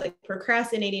tasks. Like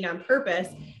procrastinating on purpose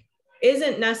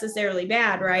isn't necessarily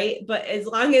bad, right? But as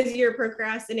long as you're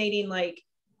procrastinating, like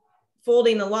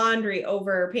folding the laundry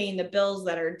over paying the bills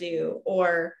that are due,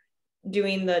 or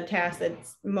doing the task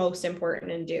that's most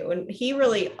important and due. And he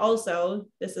really also,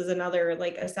 this is another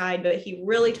like aside, but he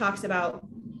really talks about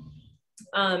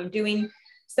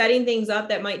setting things up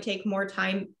that might take more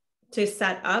time to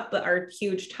set up, but are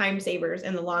huge time savers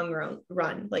in the long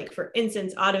run. Like for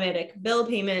instance, automatic bill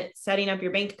payment, setting up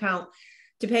your bank account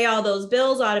to pay all those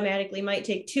bills automatically might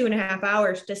take 2.5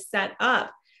 hours to set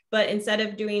up. But instead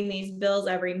of doing these bills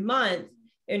every month,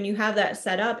 and you have that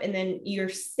set up, and then you're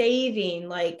saving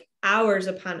like hours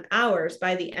upon hours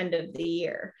by the end of the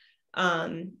year.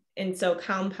 And so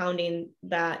compounding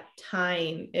that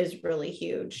time is really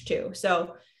huge too.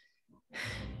 So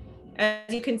as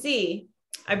you can see,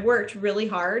 I've worked really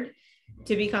hard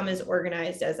to become as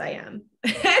organized as I am.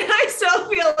 And I still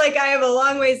feel like I have a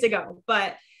long ways to go,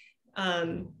 but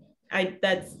Charlotte's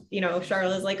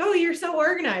like, oh, you're so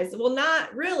organized. Well,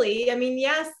 not really. I mean,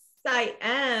 yes, I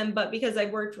am, but because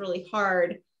I've worked really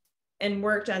hard and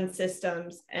worked on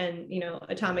systems and,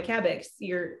 atomic habits,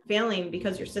 you're failing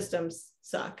because your systems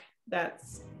suck.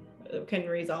 That's can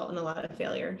result in a lot of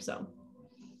failure. So.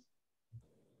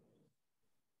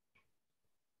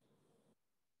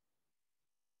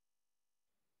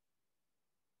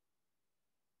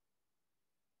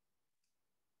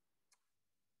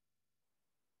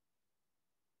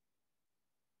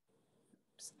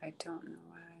 Oops, I don't know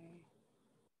why.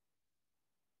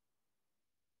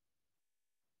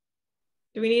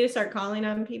 Do we need to start calling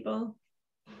on people?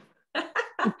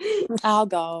 I'll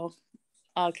go.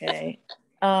 Okay.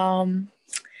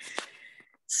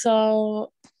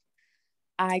 So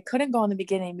I couldn't go in the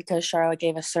beginning because Charlotte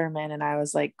gave a sermon and I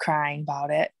was like crying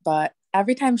about it. But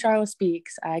every time Charlotte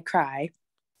speaks, I cry.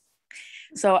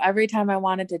 So every time I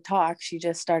wanted to talk, she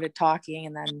just started talking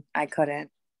and then I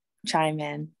couldn't chime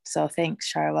in. So thanks,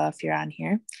 Charlotte, if you're on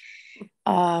here.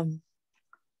 And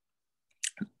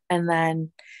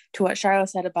then to what Charlotte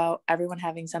said about everyone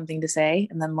having something to say,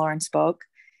 and then Lauren spoke,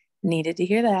 needed to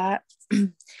hear that.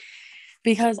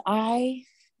 Because I,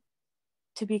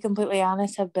 to be completely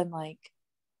honest, have been like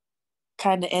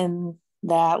kind of in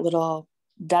that little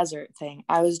desert thing.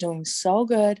 I was doing so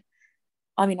good.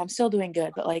 I mean, I'm still doing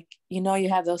good, but like, you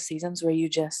have those seasons where you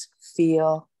just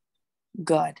feel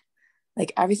good.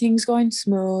 Like everything's going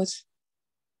smooth.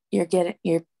 Your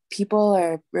people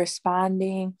are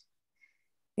responding.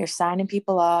 You're signing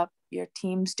people up. Your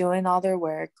team's doing all their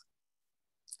work.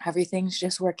 Everything's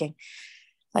just working.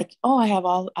 Like, oh,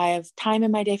 I have time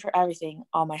in my day for everything.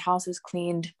 All my house is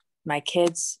cleaned. My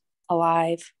kids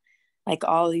alive. Like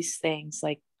all these things,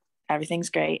 like everything's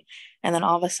great. And then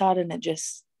all of a sudden you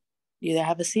either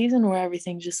have a season where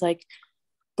everything's just like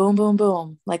boom, boom,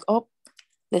 boom. Like, oh,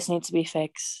 this needs to be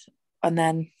fixed. And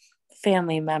then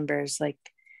family members, like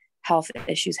health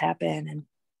issues happen. And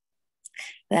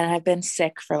then I've been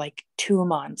sick for like 2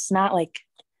 months. Not like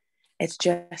it's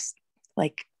just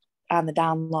like on the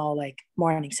down low, like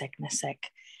morning sickness sick.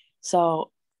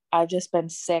 So I've just been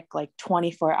sick like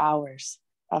 24 hours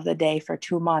of the day for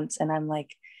 2 months. And I'm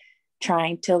like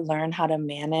trying to learn how to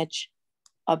manage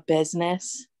a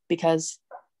business because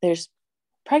there's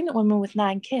pregnant women with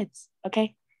 9 kids.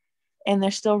 Okay. And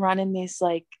they're still running these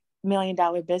like $1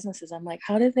 million businesses. I'm like,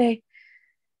 how do they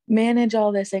manage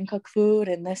all this and cook food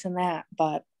and this and that?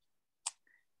 But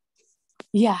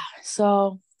yeah,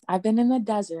 so I've been in the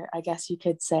desert, I guess you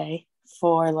could say,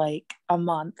 for like a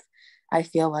month, I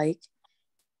feel like.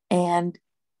 And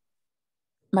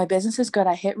my business is good.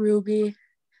 I hit Ruby.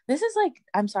 This is like,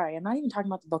 I'm sorry, I'm not even talking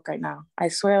about the book right now. I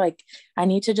swear, like, I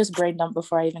need to just brain dump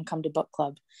before I even come to book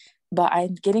club. But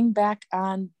I'm getting back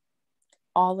on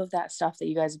all of that stuff that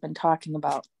you guys have been talking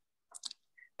about.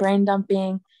 Brain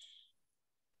dumping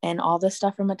and all the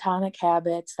stuff from Atomic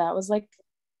Habits. That was like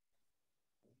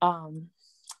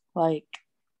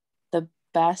the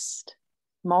best,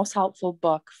 most helpful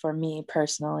book for me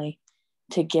personally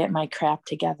to get my crap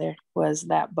together was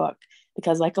that book.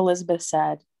 Because like Elizabeth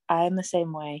said, I'm the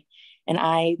same way and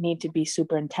I need to be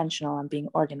super intentional on being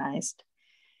organized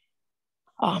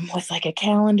with like a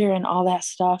calendar and all that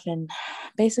stuff. And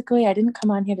basically I didn't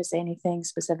come on here to say anything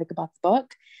specific about the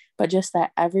book, but just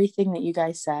that everything that you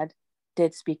guys said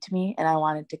did speak to me, and I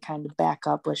wanted to kind of back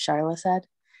up what Charlotte said.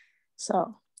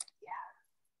 So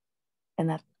yeah, and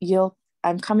that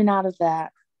I'm coming out of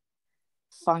that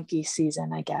funky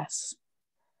season, I guess.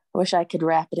 I wish I could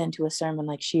wrap it into a sermon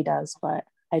like she does, but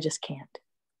I just can't.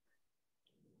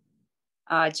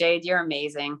 Jade, you're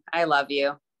amazing. I love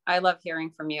you. I love hearing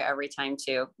from you every time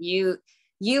too. You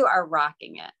are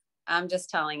rocking it. I'm just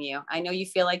telling you. I know you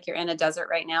feel like you're in a desert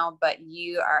right now, but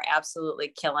you are absolutely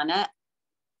killing it.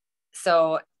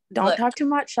 So don't talk too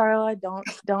much, Charlotte.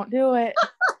 Don't do it.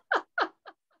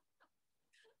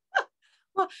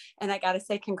 Well, and I got to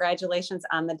say, congratulations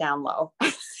on the down low.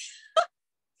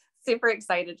 Super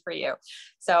excited for you.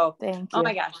 So, thank you. Oh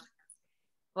my gosh.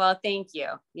 Well, thank you.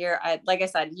 Like I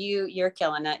said, you're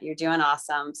killing it. You're doing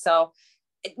awesome. So,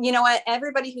 you know what?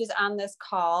 Everybody who's on this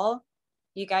call,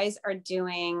 you guys are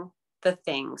doing the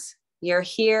things. You're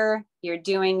here. You're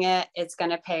doing it. It's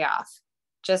going to pay off.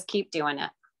 Just keep doing it.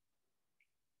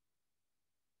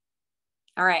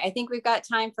 All right. I think we've got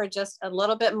time for just a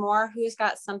little bit more. Who's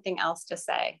got something else to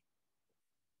say?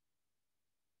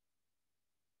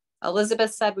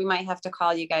 Elizabeth said we might have to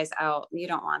call you guys out. You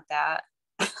don't want that.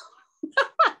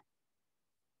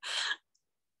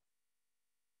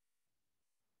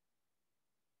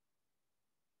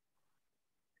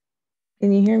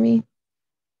 Can you hear me?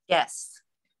 Yes.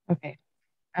 Okay.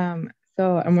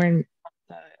 So I'm wearing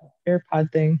the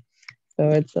AirPod thing, so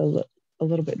it's a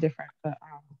little bit different. But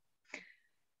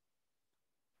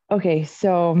okay.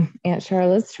 So Aunt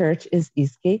Charlotte's church is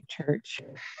Eastgate Church.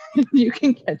 You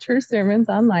can catch her sermons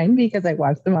online because I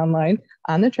watch them online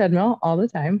on the treadmill all the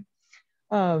time.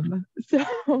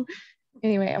 So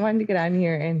anyway, I wanted to get on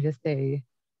here and just say,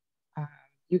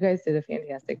 you guys did a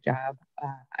fantastic job.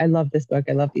 I love this book.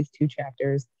 I love these 2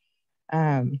 chapters.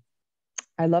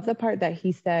 I love the part that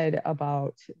he said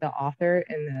about the author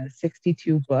in the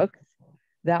 62 books.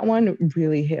 that one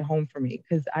really hit home for me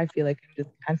because I feel like I'm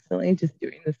just constantly just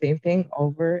doing the same thing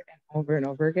over and over and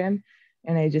over again.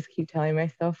 And I just keep telling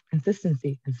myself,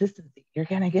 consistency, consistency, you're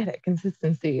going to get it,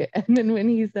 consistency. And then when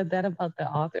he said that about the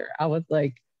author, I was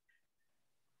like,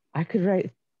 I could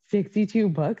write 62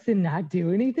 books and not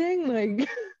do anything. Like,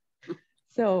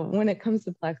 so when it comes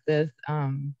to Plexus,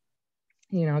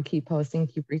 you know, keep posting,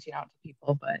 keep reaching out to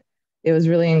people. But it was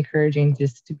really encouraging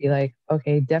just to be like,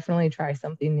 okay, definitely try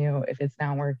something new if it's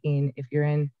not working. If you're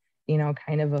in, you know,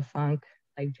 kind of a funk,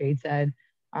 like Jade said,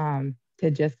 to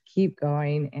just keep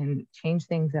going and change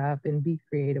things up and be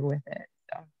creative with it.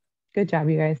 So good job,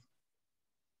 you guys.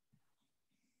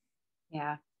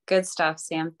 Yeah, good stuff,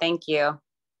 Sam. Thank you.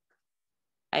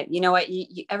 You know what?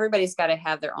 Everybody's got to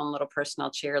have their own little personal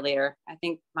cheerleader. I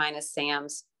think mine is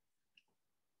Sam's.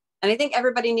 And I think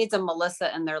everybody needs a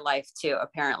Melissa in their life too,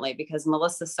 apparently, because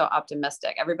Melissa's so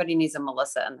optimistic. Everybody needs a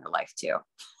Melissa in their life too.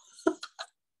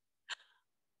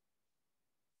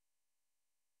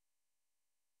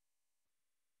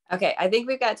 Okay, I think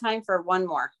we've got time for one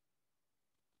more.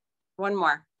 One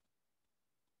more.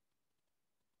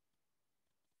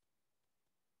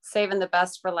 Saving the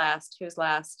best for last. Who's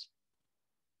last?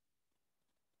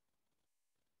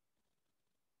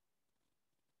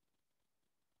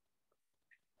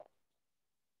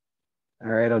 All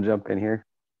right, I'll jump in here.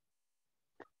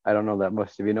 I don't know that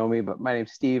most of you know me, but my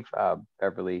name's Steve.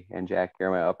 Beverly and Jack here,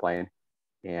 my upline.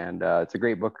 And it's a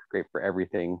great book, great for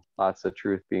everything. Lots of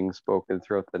truth being spoken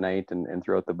throughout the night and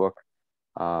throughout the book.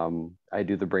 I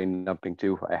do the brain dumping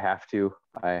too. I have to.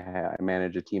 I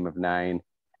manage a team of 9,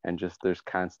 and just there's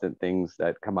constant things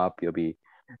that come up. You'll be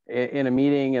in a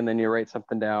meeting and then you write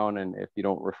something down, and if you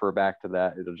don't refer back to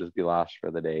that, it'll just be lost for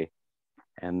the day.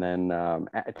 And then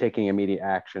taking immediate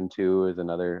action too is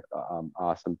another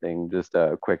awesome thing. Just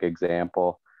a quick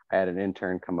example. I had an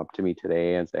intern come up to me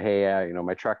today and say, hey, you know,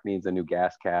 my truck needs a new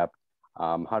gas cap.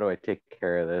 How do I take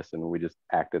care of this? And we just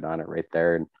acted on it right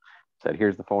there and said,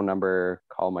 here's the phone number,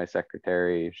 call my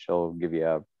secretary. She'll give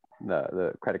you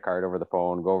the credit card over the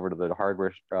phone, go over to the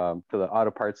hardware, to the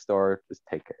auto parts store, just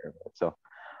take care of it. So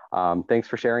thanks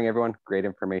for sharing, everyone. Great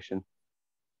information.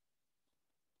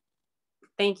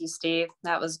 Thank you, Steve.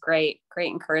 That was great.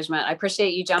 Great encouragement. I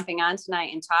appreciate you jumping on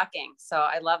tonight and talking. So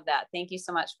I love that. Thank you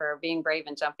so much for being brave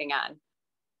and jumping on.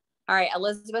 All right,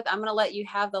 Elizabeth, I'm going to let you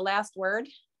have the last word.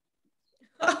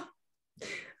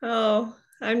 Oh,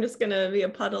 I'm just going to be a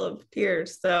puddle of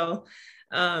tears. So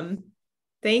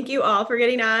thank you all for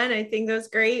getting on. I think that was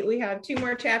great. We have 2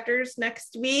 more chapters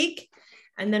next week,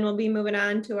 and then we'll be moving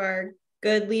on to our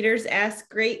Good Leaders Ask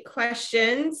Great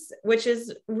Questions, which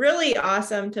is really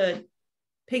awesome to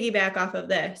piggyback off of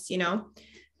this, you know,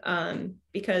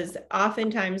 because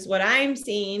oftentimes what I'm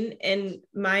seeing in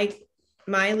my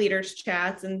leaders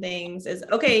chats and things is,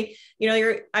 okay, you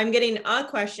know, I'm getting a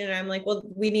question and I'm like, well,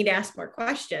 we need to ask more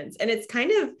questions. And it's kind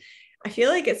of, I feel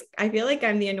like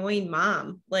I'm the annoying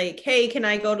mom, like, hey, can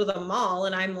I go to the mall?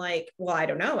 And I'm like, well, I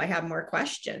don't know. I have more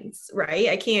questions, right?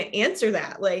 I can't answer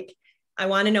that. Like, I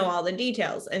want to know all the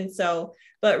details. And so,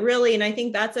 but really, and I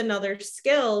think that's another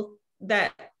skill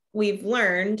that we've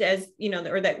learned, as you know,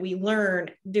 or that we learn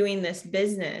doing this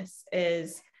business,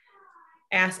 is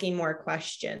asking more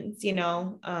questions, you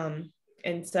know?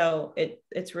 And so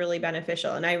it's really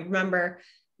beneficial. And I remember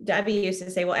Debbie used to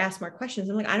say, well, ask more questions.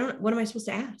 I'm like, what am I supposed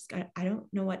to ask? I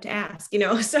don't know what to ask, you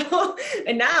know? So,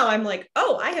 and now I'm like,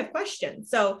 oh, I have questions.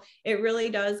 So it really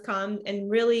does come.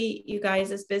 And really, you guys,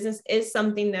 this business is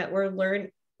something that we're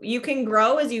learning. You can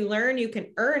grow as you learn, you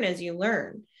can earn as you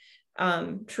learn.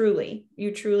 Truly,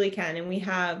 you truly can. And we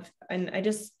have, and I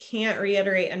just can't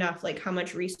reiterate enough, like how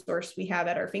much resource we have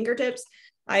at our fingertips.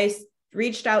 I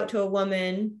reached out to a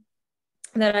woman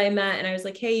that I met and I was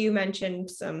like, hey, you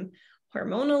mentioned some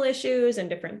hormonal issues and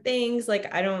different things.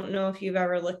 Like, I don't know if you've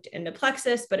ever looked into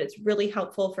Plexus, but it's really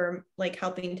helpful for like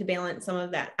helping to balance some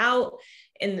of that out.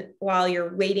 And while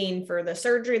you're waiting for the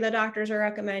surgery the doctors are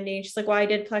recommending, she's like, well, I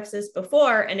did Plexus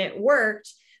before and it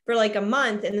worked for like a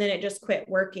month and then it just quit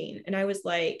working. And I was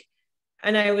like,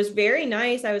 and I was very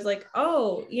nice. I was like,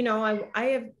 oh, you know,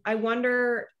 I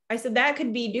wonder, I said, that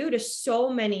could be due to so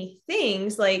many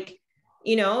things. Like,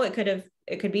 you know, it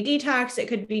could be detox. It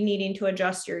could be needing to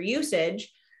adjust your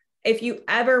usage. If you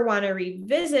ever want to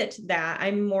revisit that,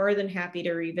 I'm more than happy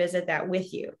to revisit that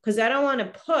with you. Cause I don't want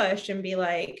to push and be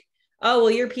like, oh,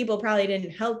 well, your people probably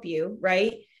didn't help you.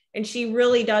 Right. And she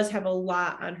really does have a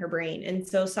lot on her brain. And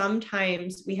so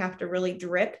sometimes we have to really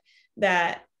drip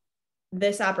that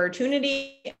this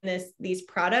opportunity and these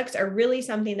products are really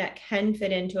something that can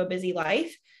fit into a busy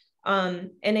life.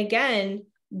 And again,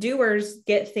 doers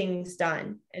get things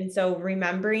done. And so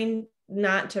remembering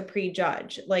not to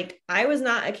prejudge. Like, I was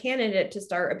not a candidate to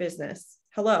start a business.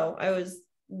 Hello, I was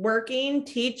working,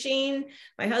 teaching.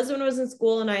 My husband was in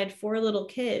school and I had 4 little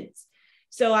kids.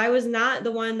 So I was not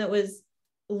the one that was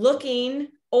looking,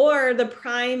 or the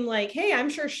prime, like, hey, I'm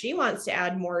sure she wants to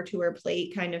add more to her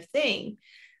plate kind of thing.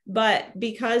 But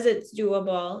because it's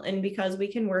doable, and because we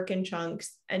can work in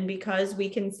chunks, and because we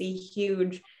can see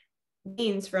huge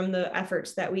gains from the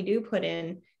efforts that we do put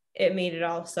in, it made it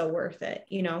all so worth it,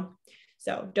 you know?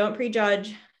 So don't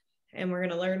prejudge. And we're going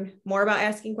to learn more about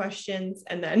asking questions,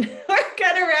 and then we're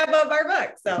going to wrap up our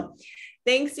book. So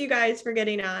thanks you guys for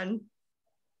getting on.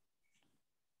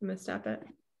 I'm going to stop it.